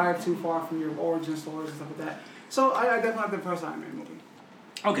 they derive too far from your origin stories and stuff like that. So I definitely like the first Iron Man movie.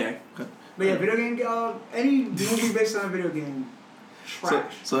 Okay. But yeah, video game, any movie based on a video game,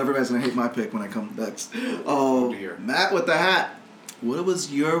 trash. So everybody's gonna hate my pick when I come next. Oh, Matt with the hat. What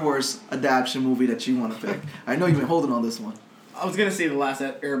was your worst adaptation movie that you want to pick? I know you've been holding on this one. I was gonna say The Last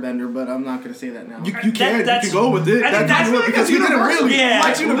Airbender, but I'm not gonna say that now. You can. That's- you can go with it. I think that's good because you didn't really. Yeah.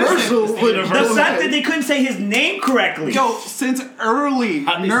 Like Universal. The fact that they couldn't say his name correctly. Yo, since early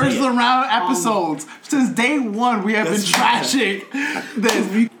How do you Nerds say it? Around episodes, since day one, we have been trashing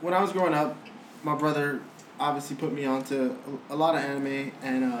this. When I was growing up, my brother obviously put me onto a lot of anime,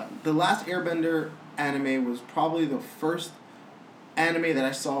 and The Last Airbender anime was probably the first anime that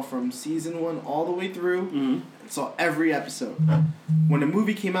I saw from season 1 all the way through. Mm-hmm. Saw every episode. When the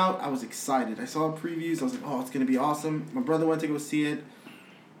movie came out, I was excited. I saw previews. I was like, "Oh, it's gonna be awesome." My brother went to go see it,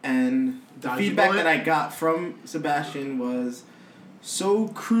 and the Dodgy feedback bullet? that I got from Sebastian was so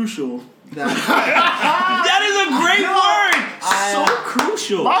crucial that That is a great word. So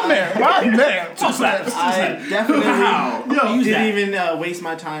crucial. My man. I definitely Wow. Use that. didn't even waste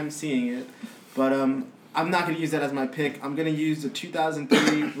my time seeing it. But I'm not gonna use that as my pick. I'm gonna use the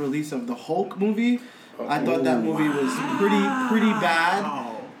 2003 release of the Hulk movie. I thought that movie was pretty bad.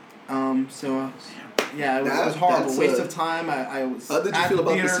 Yeah, it was horrible. That's Waste of time. I was How did you at feel the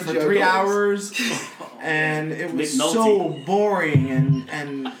about the theater for CGI 3 dogs? hours, and it was McNulty. so boring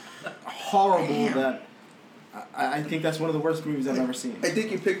and horrible that I think that's one of the worst movies I've ever seen. I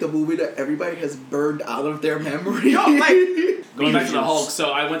think you picked a movie that everybody has burned out of their memory. Going back to the Hulk,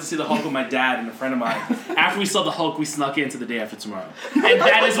 so I went to see the Hulk with my dad and a friend of mine. After we saw the Hulk, we snuck into The Day After Tomorrow. And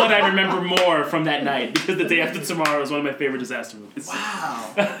that is what I remember more from that night, because The Day After Tomorrow is one of my favorite disaster movies.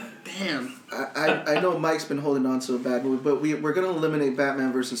 Wow. Damn. I know Mike's been holding on to a bad movie, but we're going to eliminate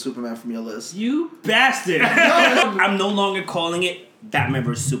Batman versus Superman from your list. You bastard. I'm no longer calling it Batman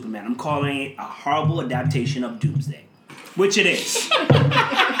vs. Superman. I'm calling it a horrible adaptation of Doomsday. Which it is.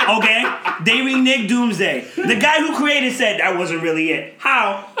 Okay? They reneged Doomsday. The guy who created said that wasn't really it.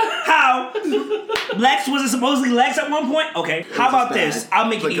 How? Lex, was it supposedly Lex at one point? Okay. How about this? I'll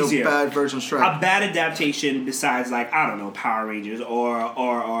make it easier. A bad version of Shrek. A bad adaptation besides, like, I don't know, Power Rangers or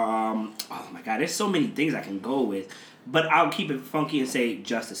oh my god, there's so many things I can go with. But I'll keep it funky and say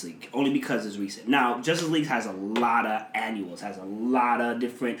Justice League, only because it's recent. Now, Justice League has a lot of annuals, has a lot of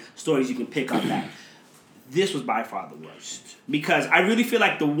different stories you can pick up that. This was by far the worst. Because I really feel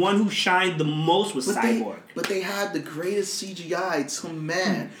like the one who shined the most was Cyborg. But they had the greatest CGI to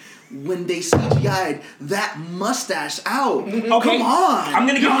man. When they CGI'd that mustache out. Okay. Come on. I'm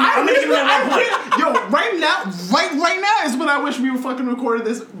gonna give you that one point. Yo, right now is when I wish we were fucking recorded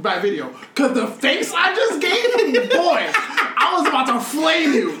this by video. Cause the face I just gave him, boy, I was about to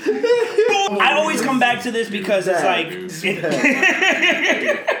flame you. I always come back to this because it's like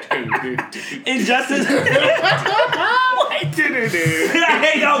Injustice. Why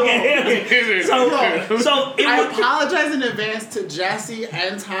Okay. So it I was. apologize in advance to Jesse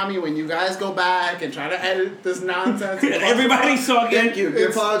and Tommy when you guys go back and try to edit this nonsense. Everybody's talking. Thank you. You're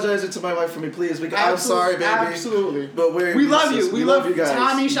apologizing to my wife for me, please. I'm sorry, baby. Absolutely. But we love you. We love you guys.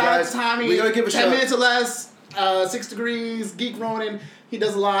 Tommy. You Shout out guys, to Tommy. We gotta give a 10 shout. minutes or less. 6 Degrees. Geek Ronin. He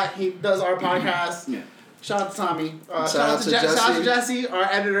does a lot. He does our podcast. Yeah. Shout out to Tommy. Shout out to Jesse. Shout out to Jesse, our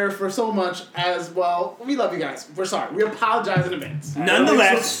editor, for so much as well. We love you guys. We're sorry. We apologize in advance.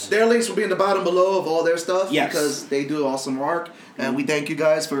 Nonetheless, Their links will be in the bottom below of all their stuff. Yes. Because they do awesome work. And we thank you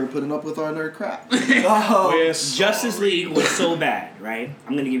guys for putting up with our nerd crap. Justice League was so bad, right?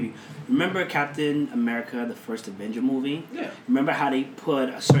 I'm gonna give you. Remember Captain America, the first Avenger movie? Yeah. Remember how they put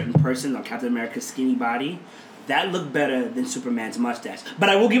a certain person on Captain America's skinny body? That looked better than Superman's mustache. But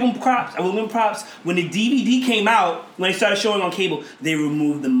I will give him props. When the DVD came out, when they started showing on cable, they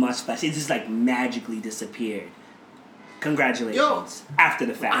removed the mustache. It just like magically disappeared. Congratulations. Yo, after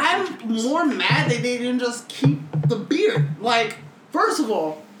the fact. I'm more mad that they didn't just keep the beard. Like, first of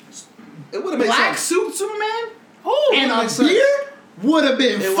all, It would have made black sense. suit Superman Oh, and a makes sense. beard would have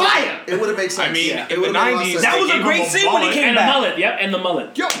been fire. It would have made sense. I mean, It in the would've made a lot of 90s, sense. that was they a gave great him a scene when he mullet. came And the back. mullet, yep, and the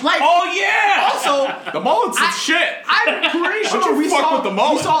mullet. Yo, like, Oh yeah. also, The mullet's some I- shit. I'm pretty Don't sure you we fuck saw with the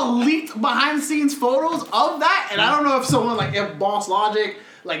mullet. we saw leaked behind the scenes photos of that, and I don't know if someone like if Boss Logic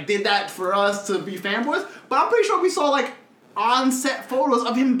like did that for us to be fanboys, but I'm pretty sure we saw like on set photos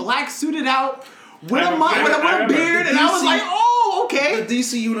of him black suited out with I a remember. beard, and I was DC like, oh, okay. The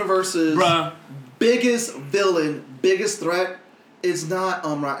DC Universe's Bruh. biggest villain, biggest threat is not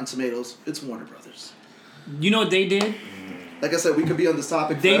Rotten Tomatoes. It's Warner Brothers. You know what they did? Like I said, we could be on this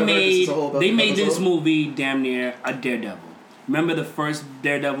topic They forever. This made is a whole this episode. movie damn near a Daredevil. Remember the first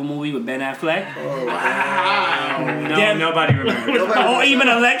Daredevil movie with Ben Affleck? Oh, No, Damn. nobody remembers. Or even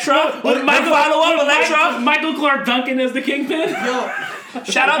Elektra? With Michael follow-up Elektra? Michael Clark Duncan as the Kingpin.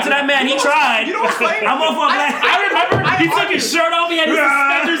 Shout out to that man, he tried. You know what's funny? I'm all for black. I remember he took argue- his shirt off. He had his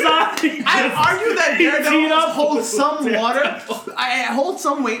suspenders on. I argue that teed Daredevil up. holds some water. I hold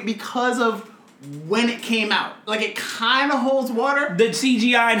some weight because of when it came out. Like it kind of holds water. The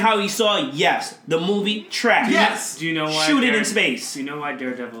CGI and how he saw it, yes. The movie, trash. Yes. Do you know why? Shoot it in space. Do you know why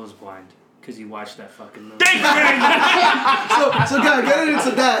Daredevil is blind? Because he watched that fucking movie. Thank you very much. So guys, getting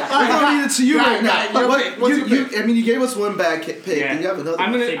into that, we're gonna lead it to you Guy, right now. Guy, your What- pick. What's your pick? I mean, you gave us one bad pick. Yeah. Do you have another? I'm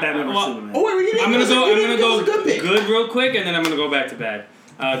one? gonna. Say Batman versus well, Superman. Oh, wait, you didn't I'm gonna give us a- go. you I'm didn't gonna give us go a good pick. good real quick, and then I'm gonna go back to bad,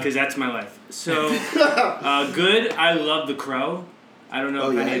 because that's my life. So, good. I love The Crow. I don't know Oh,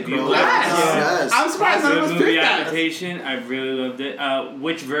 if yeah, any of you. Crow. Yes. Yes. I'm surprised none of Good us movie picked that. adaptation. I really loved it.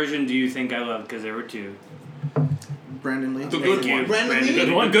 Which version do you think I loved? Because there were two. Brandon Lee. The good one. Brandon Lee?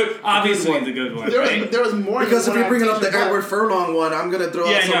 The good. Obviously, the good one. Right? There was more Because if than you're one bringing up the adaptation, Edward Furlong one, I'm gonna throw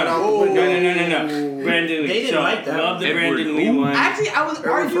out Yeah, someone out the no, window. no. Brandon Lee. They didn't so, like that love the Edward Brandon Lee who? one. Actually, I would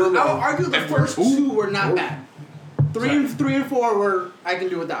Furlong. argue the first two were not bad. Three and four were I can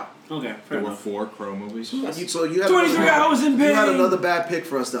do without. Okay, fair There were enough. 4 Crow movies. So you had 23 hours in You had pain. another bad pick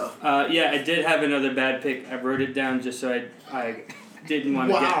for us though. Yeah, I did have another bad pick. I wrote it down just so I didn't want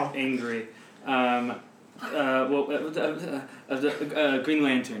to Wow. get angry. Green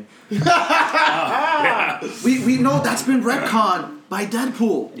Lantern. We know that's been retconned by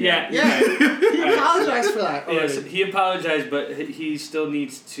Deadpool. Yeah. Yeah, he apologized for that. Yes, already. he apologized, but he still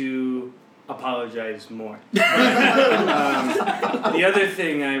needs to apologize more. The other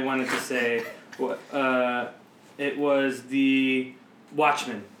thing I wanted to say, it was the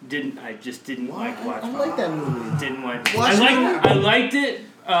Watchmen. I just didn't like Watchmen. I like that movie. Didn't like. Watchmen? I liked it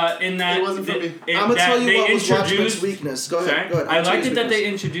in that It wasn't for me. I'm gonna that tell you they what was Watchmen's introduced. weakness. Go ahead. Sorry? Go ahead. I I'll tell liked you it that his they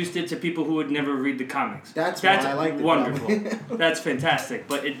weakness. introduced it to people who would never read the comics. That's why I liked it, wonderful. probably. That's fantastic,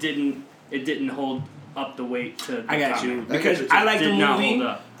 but it didn't hold up the weight to the I got comic. you. I Because get you. I like the Did not movie. hold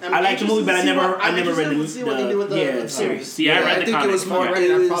up. I'm I like the movie, but I interested to see never what- I'm read interested the to see what they do with the series. Yeah, I read I the think comic. it was more. Yeah.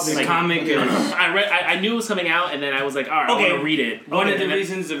 It was Probably The like- comic is I knew it was coming out, and then I was like, all right, Okay. I want to read it. one of the And then-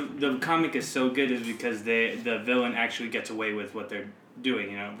 reasons the comic is so good is because the villain actually gets away with what they're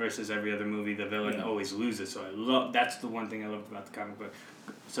doing, versus every other movie the villain always loses. So that's the one thing I loved about the comic book.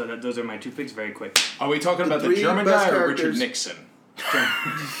 So those are my 2 picks, very quick. Are we talking The about the three German best guy or Richard characters. Nixon?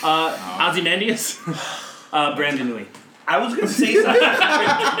 Ozymandias. Brandon Lee. I was gonna say something.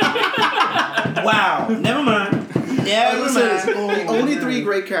 Wow. Never mind. Never Listen, mind. the only 3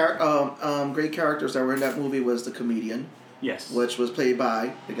 great characters that were in that movie was the comedian, Yes. which was played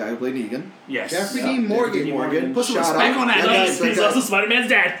by the guy who played Negan. Yes. Jeffrey Yeah, Dean Morgan. Jeffrey Dean Morgan. Put some Shout respect out. on that Yeah, name. guys, He's guys. also Spider-Man's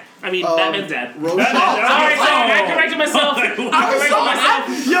dad. I mean, Batman's dad. Rose- I corrected myself. I corrected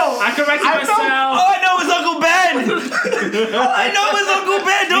myself. Yo, I corrected I myself. All I know is Uncle Ben. Ben. All I know is Uncle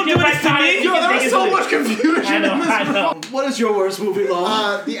Ben. Don't do this to me. Yo, there was so much confusion. I know. What is your worst movie,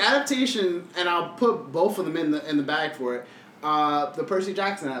 Law? The adaptation, and I'll put both of them in the bag for it. The Percy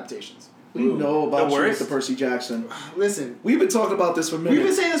Jackson adaptations. We know about The you with worst? the Percy Jackson. Listen, We've been talking about this for we've been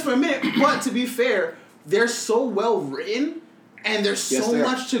minutes. saying this for a minute, but to be fair, they're so well written, and there's Yes, so they are.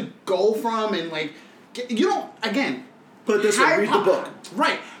 much to go from, and like, you don't, again, Put it this way, read the book.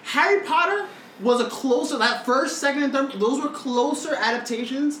 Right. Harry Potter was a closer, that first, second, and third, those were closer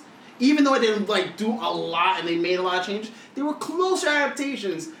adaptations, even though it didn't like do a lot and they made a lot of change, they were closer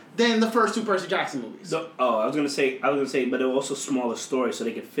adaptations than the first two Percy Jackson movies. I was gonna say, but they were also smaller stories, so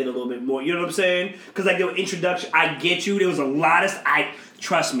they could fit a little bit more. You know what I'm saying? Because like they were introduction. I get you. There was a lot of.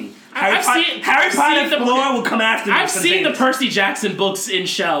 Trust me. Harry I've Potter, seen- Harry I've Potter seen the- and Laura will come after me. I've for seen the things. Percy Jackson books in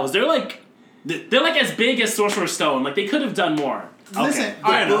shelves. They're like as big as Sorcerer's Stone. Like they could have done more. Listen, Okay.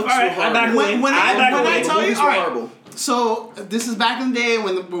 all right, All right. I'm back away. When I'm back away. I tell you, Movies all were right. horrible. So this is back in the day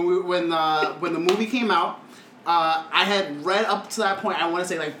when the movie came out. I had read up to that point. I want to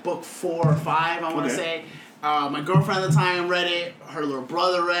say like book 4 or 5. I want to say. My girlfriend at the time read it. Her little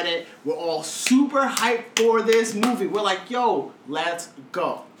brother read it. We're all super hyped for this movie. We're like, yo, let's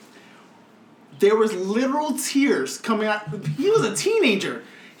go. There was literal tears coming out. He was a teenager.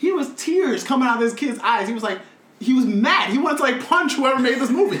 He was tears coming out of this kid's eyes. He was like, he was mad. He wanted to like punch whoever made this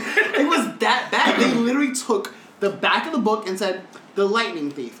movie. It was that bad. They literally took the back of the book and said, the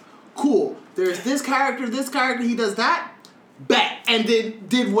lightning thief. Cool. There's this character, he does that. Bet. And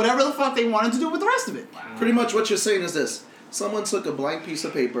did whatever the fuck they wanted to do with the rest of it. Pretty much what you're saying is this. Someone took a blank piece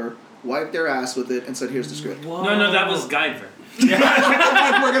of paper, wiped their ass with it, and said, here's the script. No, that was Guyver. We're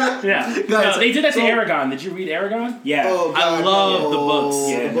gonna, Yeah. Guys, No, they did that so- to Aragon. Did you read Aragon? Yeah. Oh, I God, love no. the books.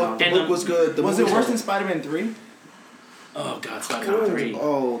 Yeah, The no. book was good. The Was movie it worse than Spider-Man 3? Oh God, Spider-Man 3.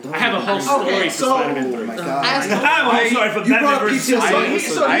 Oh, I have a whole story Okay, for so- Spider-Man Oh 3. my God. I'm sorry for You brought Batman up versus PTSD.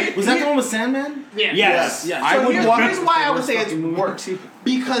 Superman. Was that the one with Sandman? Yeah. Yes. I would watch Here's why I would say fucking it's movie. worse.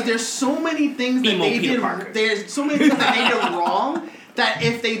 Because there's so many things that Emo they Peter did. Parker. There's so many things that they did wrong that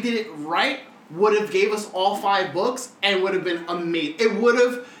if they did it right, would have gave us all 5 books and would have been amazing. It would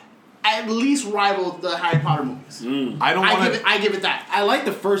have at least rivaled the Harry Potter movies. I don't want to. I give it that. I like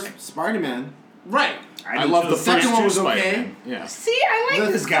the first Spider-Man. Right. I love the second first one two was okay. Spider-Man. Yeah. See, I like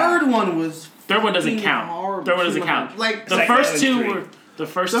The this guy. third one was Third one doesn't fucking count. horrible. Third one doesn't count. Like The Second first and two three. were. The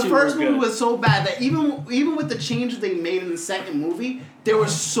first the two first were movie good. was so bad that even with the changes they made in the second movie, there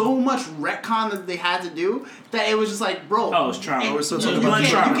was so much retcon that they had to do that it was just like, bro. Oh, it's trauma. and We're still you talking about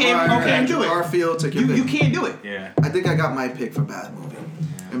can't do Andrew it. Garfield, take your You pick. can't do it. Yeah. I think I got my pick for bad movie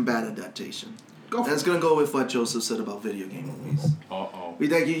and bad adaptation. Go for That's it. gonna go with what Joseph said about video game movies. Uh-oh. We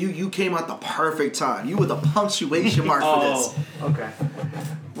think you came at the perfect time. You were the punctuation mark for this. Okay.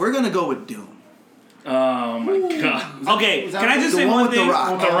 We're gonna go with Doom. Oh my God. Okay, Was that can I just the say one one with thing? The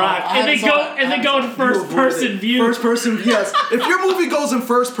Rock. The Rock. I And they haven't go saw it. and they go to first person view. First person, yes. If your movie goes in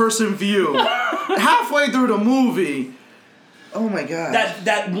first person view, halfway through the movie, oh my God.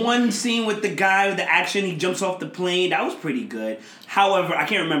 That one scene with the guy with the action, he jumps off the plane, that was pretty good. However, I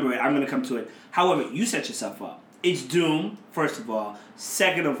can't remember it. I'm gonna come to it. However, you set yourself up. It's Doom, first of all.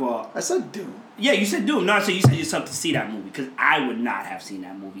 Second of all, I said Doom. yeah, you said Doom. No, so you set yourself to see that movie because I would not have seen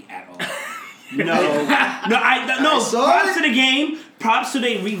that movie at all. No, I saw props it. to the game. Props to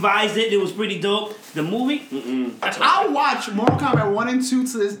they revised it. It was pretty dope. The movie, I'll watch Mortal Kombat 1 and 2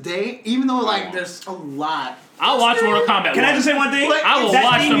 to this day, even though like there's a lot. I'll watch Mortal Kombat. Can 1. I just say one thing? I will That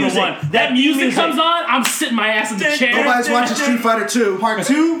watch theme number music. 1. That music comes on, I'm sitting my ass in the chair. Nobody's watching Street Fighter 2. Part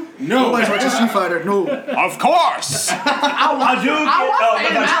 2? No. Nobody's watching Street Fighter. No. Of course. I'll watch I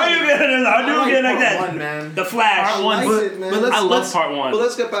do get like that. One, man. The Flash. Part 1. I liked it, man. But let's, I love let's- part 1. But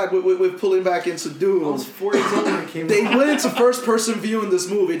let's get back with pulling back into I Doom. was 4 years old when it came They out. went into first person view in this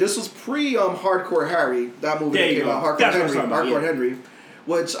movie. This was pre Hardcore Harry. That movie There that you came go. out. Hardcore That's what I'm Henry. talking about, Hardcore yeah. Henry.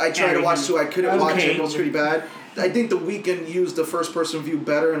 Which I tried to Henry. watch too. I couldn't That was watch it. okay. It was pretty bad. I think The Weeknd used the first person view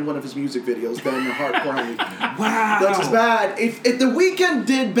better in one of his music videos than the Hardcore Henry. Wow. That's just bad. If The Weeknd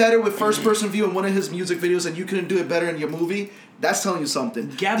did better with first person view in one of his music videos and you couldn't do it better in your movie, that's telling you something.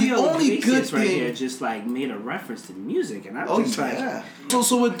 Gabriel the only good Iglesias right thing. here just like made a reference to music, and I Oh was like, yeah.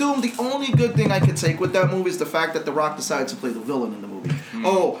 So with Doom, the only good thing I could take with that movie is the fact that The Rock decided to play the villain in the movie.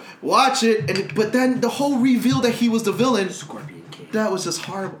 Oh, watch it, but then the whole reveal that he was the villain, Scorpion King. that was just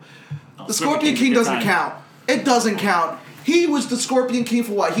horrible. The Scorpion Scorpion King's King a good doesn't time. count. It doesn't count. He was the Scorpion King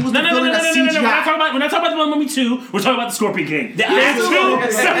for what? He was No, the no, no, no, villain no, at no, no, no. CGI. We're not talking about the movie 2. We're talking about the Scorpion King. The They're actual-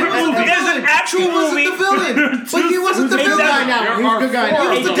 two separate movies. There's an actual He wasn't movie. the villain, but he wasn't the It villain. doesn't- now. There He's a are good guy four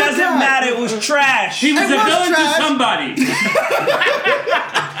now. of It the doesn't good guy. matter. It was trash. He was It a was villain trash. to somebody.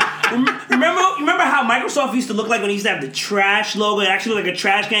 Remember how Microsoft used to look like when he used to have the trash logo? It actually looked like a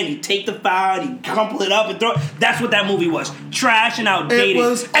trash can. You take the file and you crumple it up and throw it. That's what that movie was. Trash and outdated. It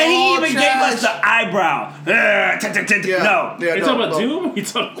was and he all even trash. gave us the eyebrow. No. Yeah, You talking about Doom? You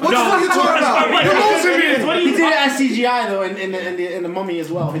talking What the fuck are you talking about? What are He you did it as CGI though in the Mummy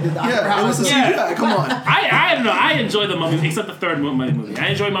as well. He did the Yeah, it was a CGI. Come on. I don't know. I enjoy the Mummy, except the third Mummy movie. I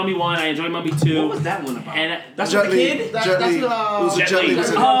enjoy Mummy 1. I enjoy Mummy 2. What was that one about? And That's Jet what the Li. kid? Jet Li. It was a Jet Jet Li. Li. was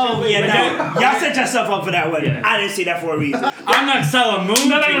in it. Oh, yeah, no. Y'all set yourself up for that one. Yeah. I didn't see that for a reason. I'm not selling moon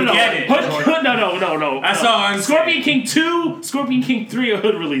to get it. No. That's all I'm Scorpion King 2, Scorpion King 3 are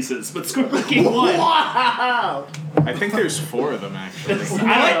hood releases, but Scorpion King 1. Wow. I think there's 4 of them actually. I don't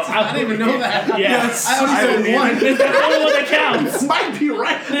know. I didn't even know that. Yes. I only said one. That's the only one that counts. Might be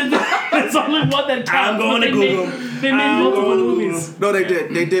right. That's the only one that counts. I'm going but to they Google. They made multiple movies. No, they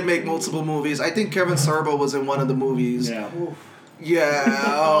did. They did make multiple movies. I think Kevin Sorbo was in one of the movies. Yeah. Yeah.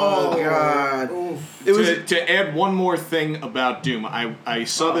 Oh God. It was. To add one more thing about Doom, I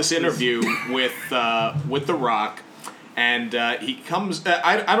saw this interview with The Rock, and he comes.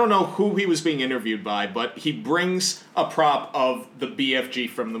 I don't know who he was being interviewed by, but he brings a prop of the BFG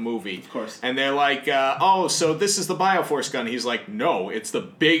from the movie. Of course. And they're like, "Oh, so this is the Bioforce gun?" He's like, "No, it's the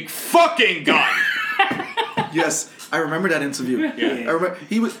big fucking gun." Yes, I remember that interview. Yeah. I remember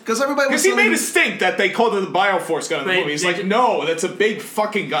he was because everybody was. Because he telling made me- a stink that they called it the Bioforce gun in the They- movie. He's they like, no, that's a big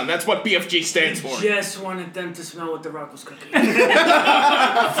fucking gun. That's what BFG stands for. Just wanted them to smell what the Rock was cooking.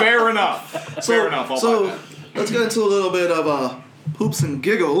 Fair enough. Fair enough. I'll buy So that. let's get into a little bit of poops and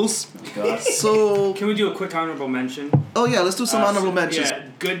giggles. So Can we do a quick honorable mention? oh yeah, let's do some honorable mentions. Yeah,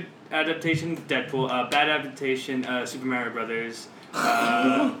 good adaptation, Deadpool. Bad adaptation, Super Mario Brothers.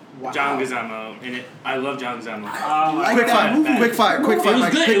 John Leguizamo in it. I love John Leguizamo. Quick fire, It was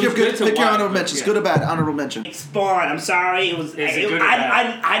Mike. good. Pick It your was good to pick your watch. honorable mentions. Yeah. Good or bad? Honorable mention. Spawn. I'm sorry. It was. Is it good or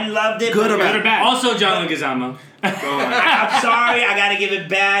I loved it. Good but- or bad? Good or bad? Also, John Leguizamo. Go on. I'm sorry. I gotta give it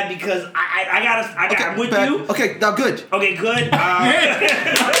bad because I'm with bad. you. Okay, now good. Okay, good.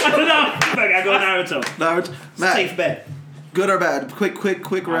 I gotta go Naruto. Now, Matt, Safe bet. good or bad?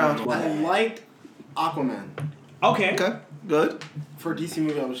 Quick round. I liked Aquaman. Okay. Okay, good. For a DC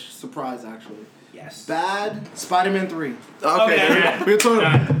movie, I was surprised actually. Yes. Bad Spider-Man 3. Okay, we're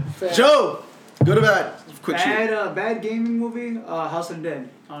talking. Joe, good or bad? Quick shit. Bad gaming movie, House of the Dead.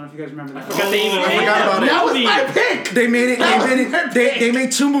 I don't know if you guys remember that. Forgot they even I made forgot that about it. That was movie. my pick. They made it. They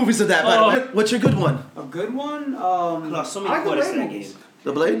made 2 movies of that. By the way, what's your good one? A good one. Lost so many I like the quarters in Blade that movies. game.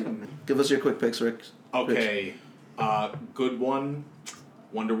 The Blade. Give us your quick picks, Rick. Okay. Good one,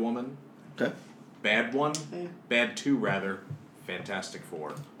 Wonder Woman. Okay. Bad one, Bad 2 rather, Fantastic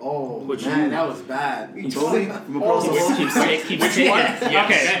Four. Oh Which man, one? that was bad. Totally. From across the world. Keeps taking. Okay.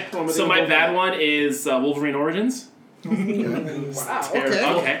 Yes. So my bad one is Wolverine Origins. Wow. Terrible.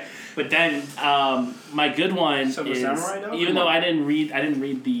 Okay. Okay. But then my good one Silver is Samurai, though? even Come though on. I didn't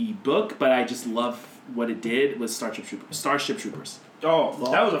read the book, but I just love what it did was Starship Troopers. Oh,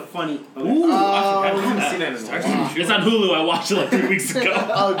 that was a funny. Ooh, I I haven't forgot seen that. that in a while. It's on Hulu. I watched it like 3 weeks ago.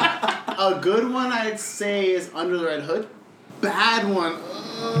 A good one I'd say is Under the Red Hood. Bad one.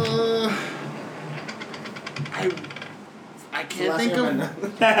 I can't think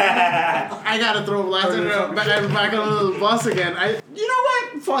of. I gotta throw Last Airbender back on the bus again. You know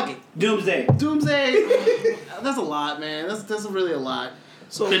what? Fuck it. Doomsday. Doomsday. That's a lot, man. That's really a lot.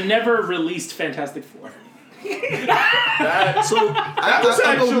 The never released Fantastic Four. That was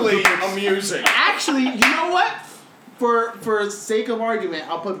I'll go with actually the- amusing. Actually, you know what? For sake of argument,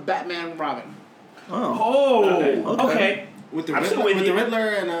 I'll put Batman and Robin. Oh. Oh. Okay. With the I'm still Riddler, with you.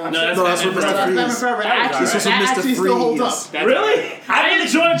 and No, No, that's Batman with Forever. Mr. Batman Freeze. Forever. This was with Actually, Mr. actually still holds Freeze. up. That's Really? I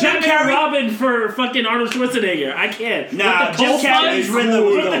enjoy Jim Batman Carrey- Robin for fucking Arnold Schwarzenegger. I can't. Nah, With the Jim cold Carrey's puns, Riddler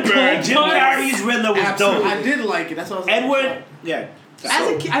was with the dope. cold Jim puns. Carrey's Riddler was Absolutely. dope. I did like it. That's what I was Edward. Yeah. As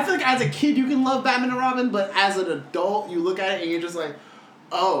a kid, I feel like as a kid you can love Batman and Robin, but as an adult you look at it and you're just like,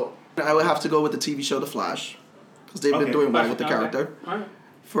 oh. I would have to go with the TV show The Flash because they've been Okay. doing well with the character. Alright.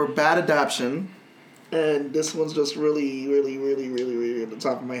 For bad adaptation, and this one's just really at the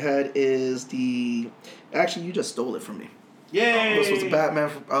top of my head is the. Actually, you just stole it from me. Yay. This was the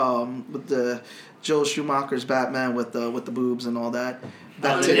Batman with the Joel Schumacher's Batman with the boobs and all that.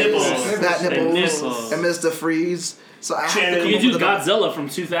 Bat the titties, nipples. bat The nipples, nipples. and Mr. Freeze. So I have to Shannon, come You up do with another- Godzilla from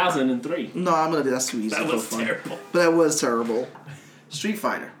 2003. No, I'm gonna do that's too easy. That for was fun. terrible. But that was terrible. Street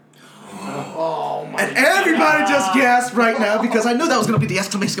Fighter. Oh my And everybody just gasped right now because I knew that was going to be the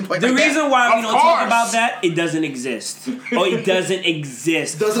exclamation point. The right there. reason why we Of don't talk course. about that, it doesn't exist. Oh, it doesn't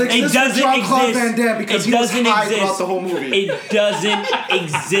exist. Doesn't exist It doesn't for Jean-Claude exist. Van Damme because It he was doesn't high exist. throughout the whole movie. It doesn't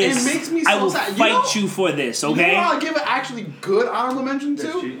exist. It makes me I so will sad. You fight know- you for this, You okay? know what I'll give it actually good honorable mention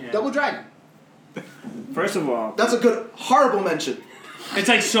to? Yeah. Double Dragon. First of all, That's a good, horrible mention. It's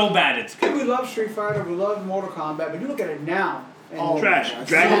like so bad. It's good. We love Street Fighter, we love Mortal Kombat, but you look at it now. And Oh, trash. my God.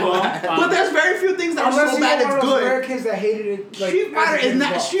 Dragon Ball. But there's very few things that are Unless so you're bad one of it's those rare good. kids that hated it. Like, Street Fighter as a is kid not.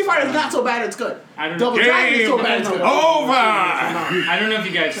 as well. Street Fighter is not so bad it's good. I don't Double know. Dragon is so bad it's good. Over. I don't know if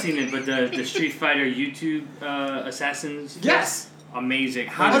you guys seen it, but the Street Fighter YouTube assassins. Yes. Amazing.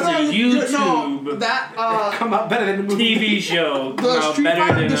 How Oh, does no, a YouTube no, that Come out better than the movie. TV show come the out Street better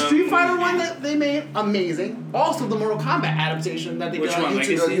Fighter, than the Street Fighter one that they made, amazing. Also, the Mortal Kombat adaptation that they Which did on one?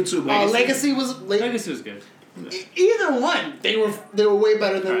 YouTube. Legacy? Legacy was Legacy was good. either one. They were way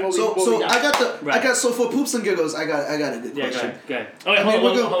better than Alright. what we. So, what so we got. I got the, Right. I got, so for poops and giggles, I got a good Yeah, go question. ahead. Go ahead. Oh, wait, I mean,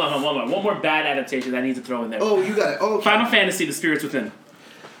 hold we'll on. One more bad adaptation that I need to throw in there. Oh, you got it. Oh, okay. Final Fantasy: The Spirits Within.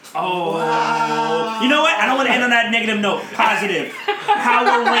 Oh, you know what? I don't want to end on that negative note. Positive.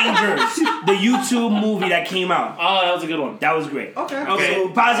 Power Rangers, the YouTube movie that came out. Oh, that was a good one. That was great. Okay. Okay, So-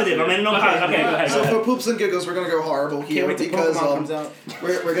 positive. I'm ending on Okay, positive. okay, go ahead. So for poops and giggles, we're gonna go horrible here Can't wait till because Pokemon comes out.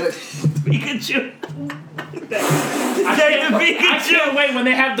 we're gonna. Pikachu. I can't wait when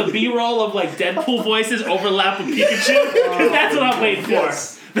they have the B-roll of like Deadpool voices overlap with Pikachu. 'Cause that's what I'm waiting for.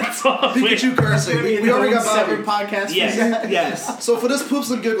 Yes. That's all I'm waiting Pikachu cursing. We already got separate Bobby. podcasts. Yes, yes. So for this poops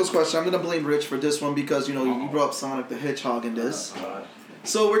and giggles question, I'm gonna blame Rich for this one because you brought up Sonic the Hedgehog in this.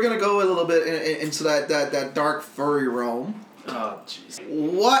 So we're gonna go a little bit into that dark furry realm. Oh, jeez.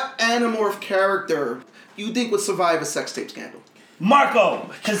 What Animorph character you think would survive a sex tape scandal? Marco,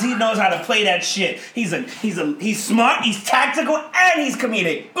 because he knows how to play that shit. He's smart, he's tactical, and he's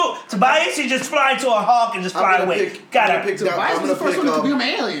comedic. Ooh, Tobias, you just fly to a hawk and just fly away. Got it. Tobias was the first one to become an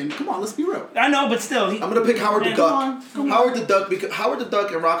alien. Come on, let's be real. I know, but still, I'm gonna pick Howard the Man, Duck. come on. Howard the Duck because Howard the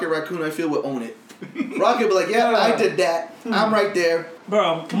Duck and Rocket Raccoon I feel would own it. Rocket would be like, yeah, I did that. I'm right there.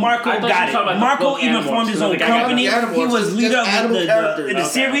 bro, Marco I thought you got were talking it. about Marco the even Animorphs, formed his so own the guy got company. the Animorphs. He was It's leader just of animal in characters. the Okay,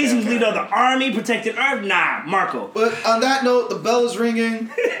 series. He was okay. leader of the army, protected Earth. Nah, Marco. But on that note, the bell is ringing.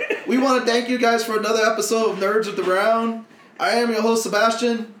 We want to thank you guys for another episode of Nerds of the Round. I am your host,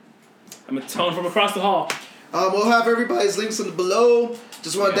 Sebastian. I'm a tone from across the hall. We'll have everybody's links in the below.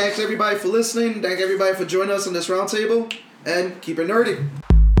 Just want to thank everybody for listening. Thank everybody for joining us on this roundtable. And keep it nerdy.